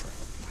suffering.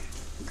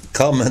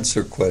 Comments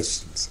or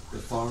questions? The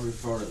fiery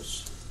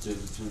furnace, to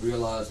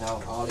realize how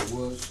hot it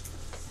was,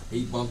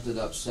 He bumped it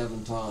up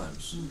 7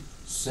 times.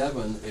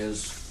 7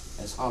 is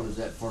as hot as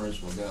that furnace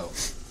will go.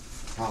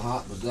 How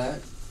hot was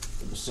that?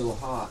 It was so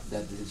hot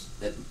that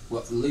at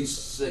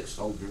least 6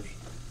 soldiers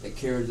that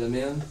carried them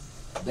in,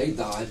 they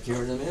died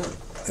carrying them in.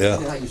 Yeah.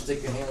 You know how you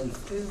stick your hand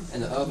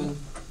in the oven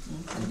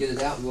and get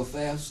it out real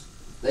fast?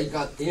 They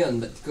got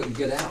in but couldn't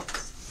get out.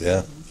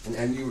 Yeah.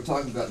 And you were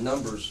talking about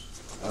numbers,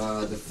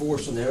 the 4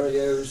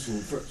 scenarios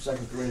in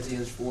 2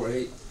 Corinthians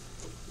 4:8.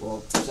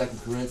 Well, 2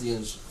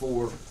 Corinthians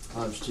 4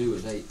 times 2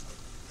 is 8.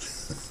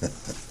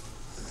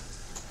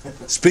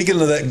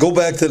 Speaking of that, go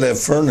back to that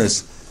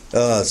furnace,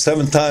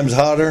 7 times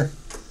hotter.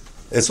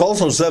 It's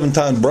also 7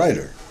 times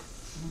brighter.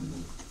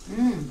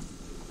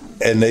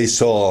 And they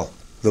saw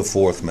the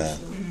 4th man.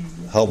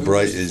 How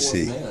bright is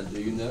he? Man,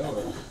 do you know?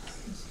 Or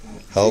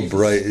How Jesus?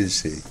 bright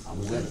is he?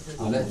 Was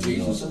that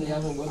Jesus in the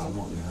heaven with him?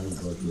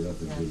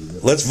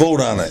 Let's vote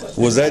on it.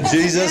 Was that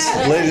Jesus,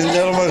 ladies and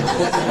gentlemen?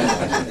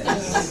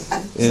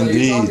 So you're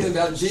Indeed. talking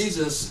about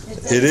Jesus.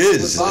 It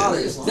is. The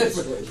body is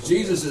different.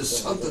 Jesus is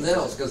something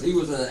else because He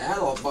was in an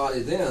adult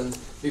body then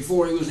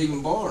before He was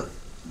even born.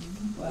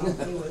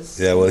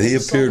 Yeah, well, He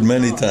appeared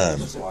many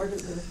times.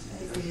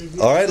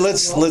 All right,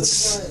 let's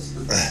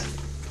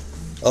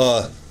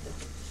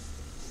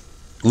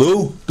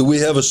Lou, do we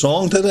have a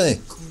song today?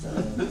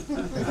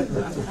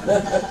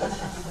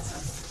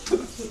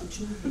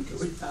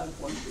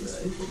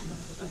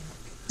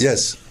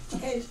 Yes.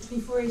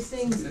 Before he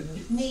sings,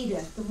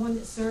 Nita, the one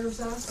that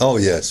serves us, Oh,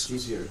 yes.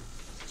 She's here.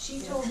 she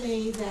told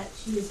me that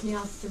she is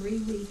now 3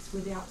 weeks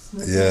without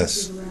smoking Yes.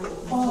 a cigarette.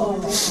 Oh,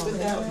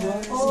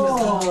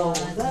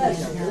 that's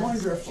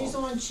wonderful. She's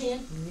on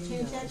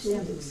Chantix,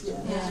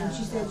 and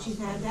she said she's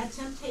had that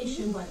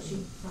temptation, but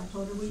I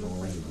told her we would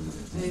pray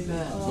for her.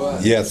 Amen.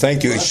 But Yeah,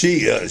 thank you.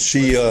 She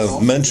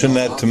mentioned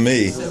that to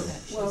me,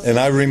 and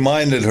I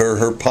reminded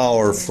her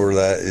power for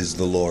that is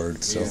the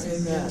Lord. So,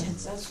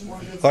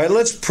 all right,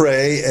 let's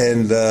pray,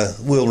 and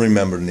we'll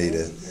remember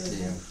Nita.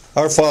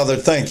 Our Father,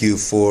 thank you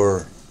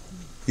for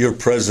your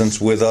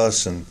presence with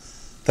us, and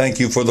thank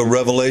you for the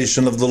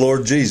revelation of the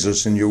Lord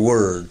Jesus in your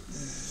word.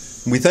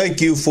 We thank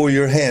you for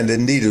your hand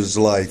in Nita's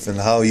life and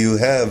how you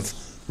have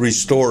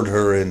restored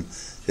her, and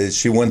as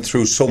she went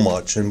through so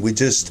much. And we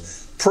just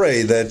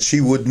pray that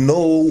she would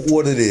know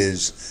what it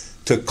is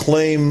to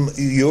claim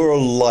your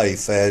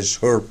life as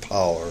her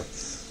power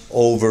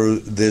over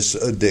this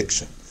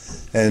addiction.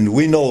 And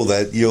we know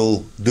that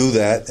you'll do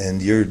that,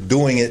 and you're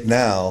doing it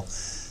now.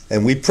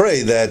 And we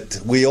pray that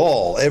we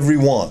all,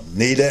 everyone,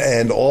 Nita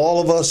and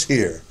all of us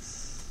here,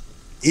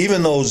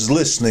 even those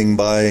listening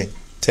by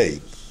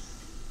tape,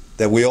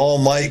 that we all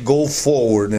might go forward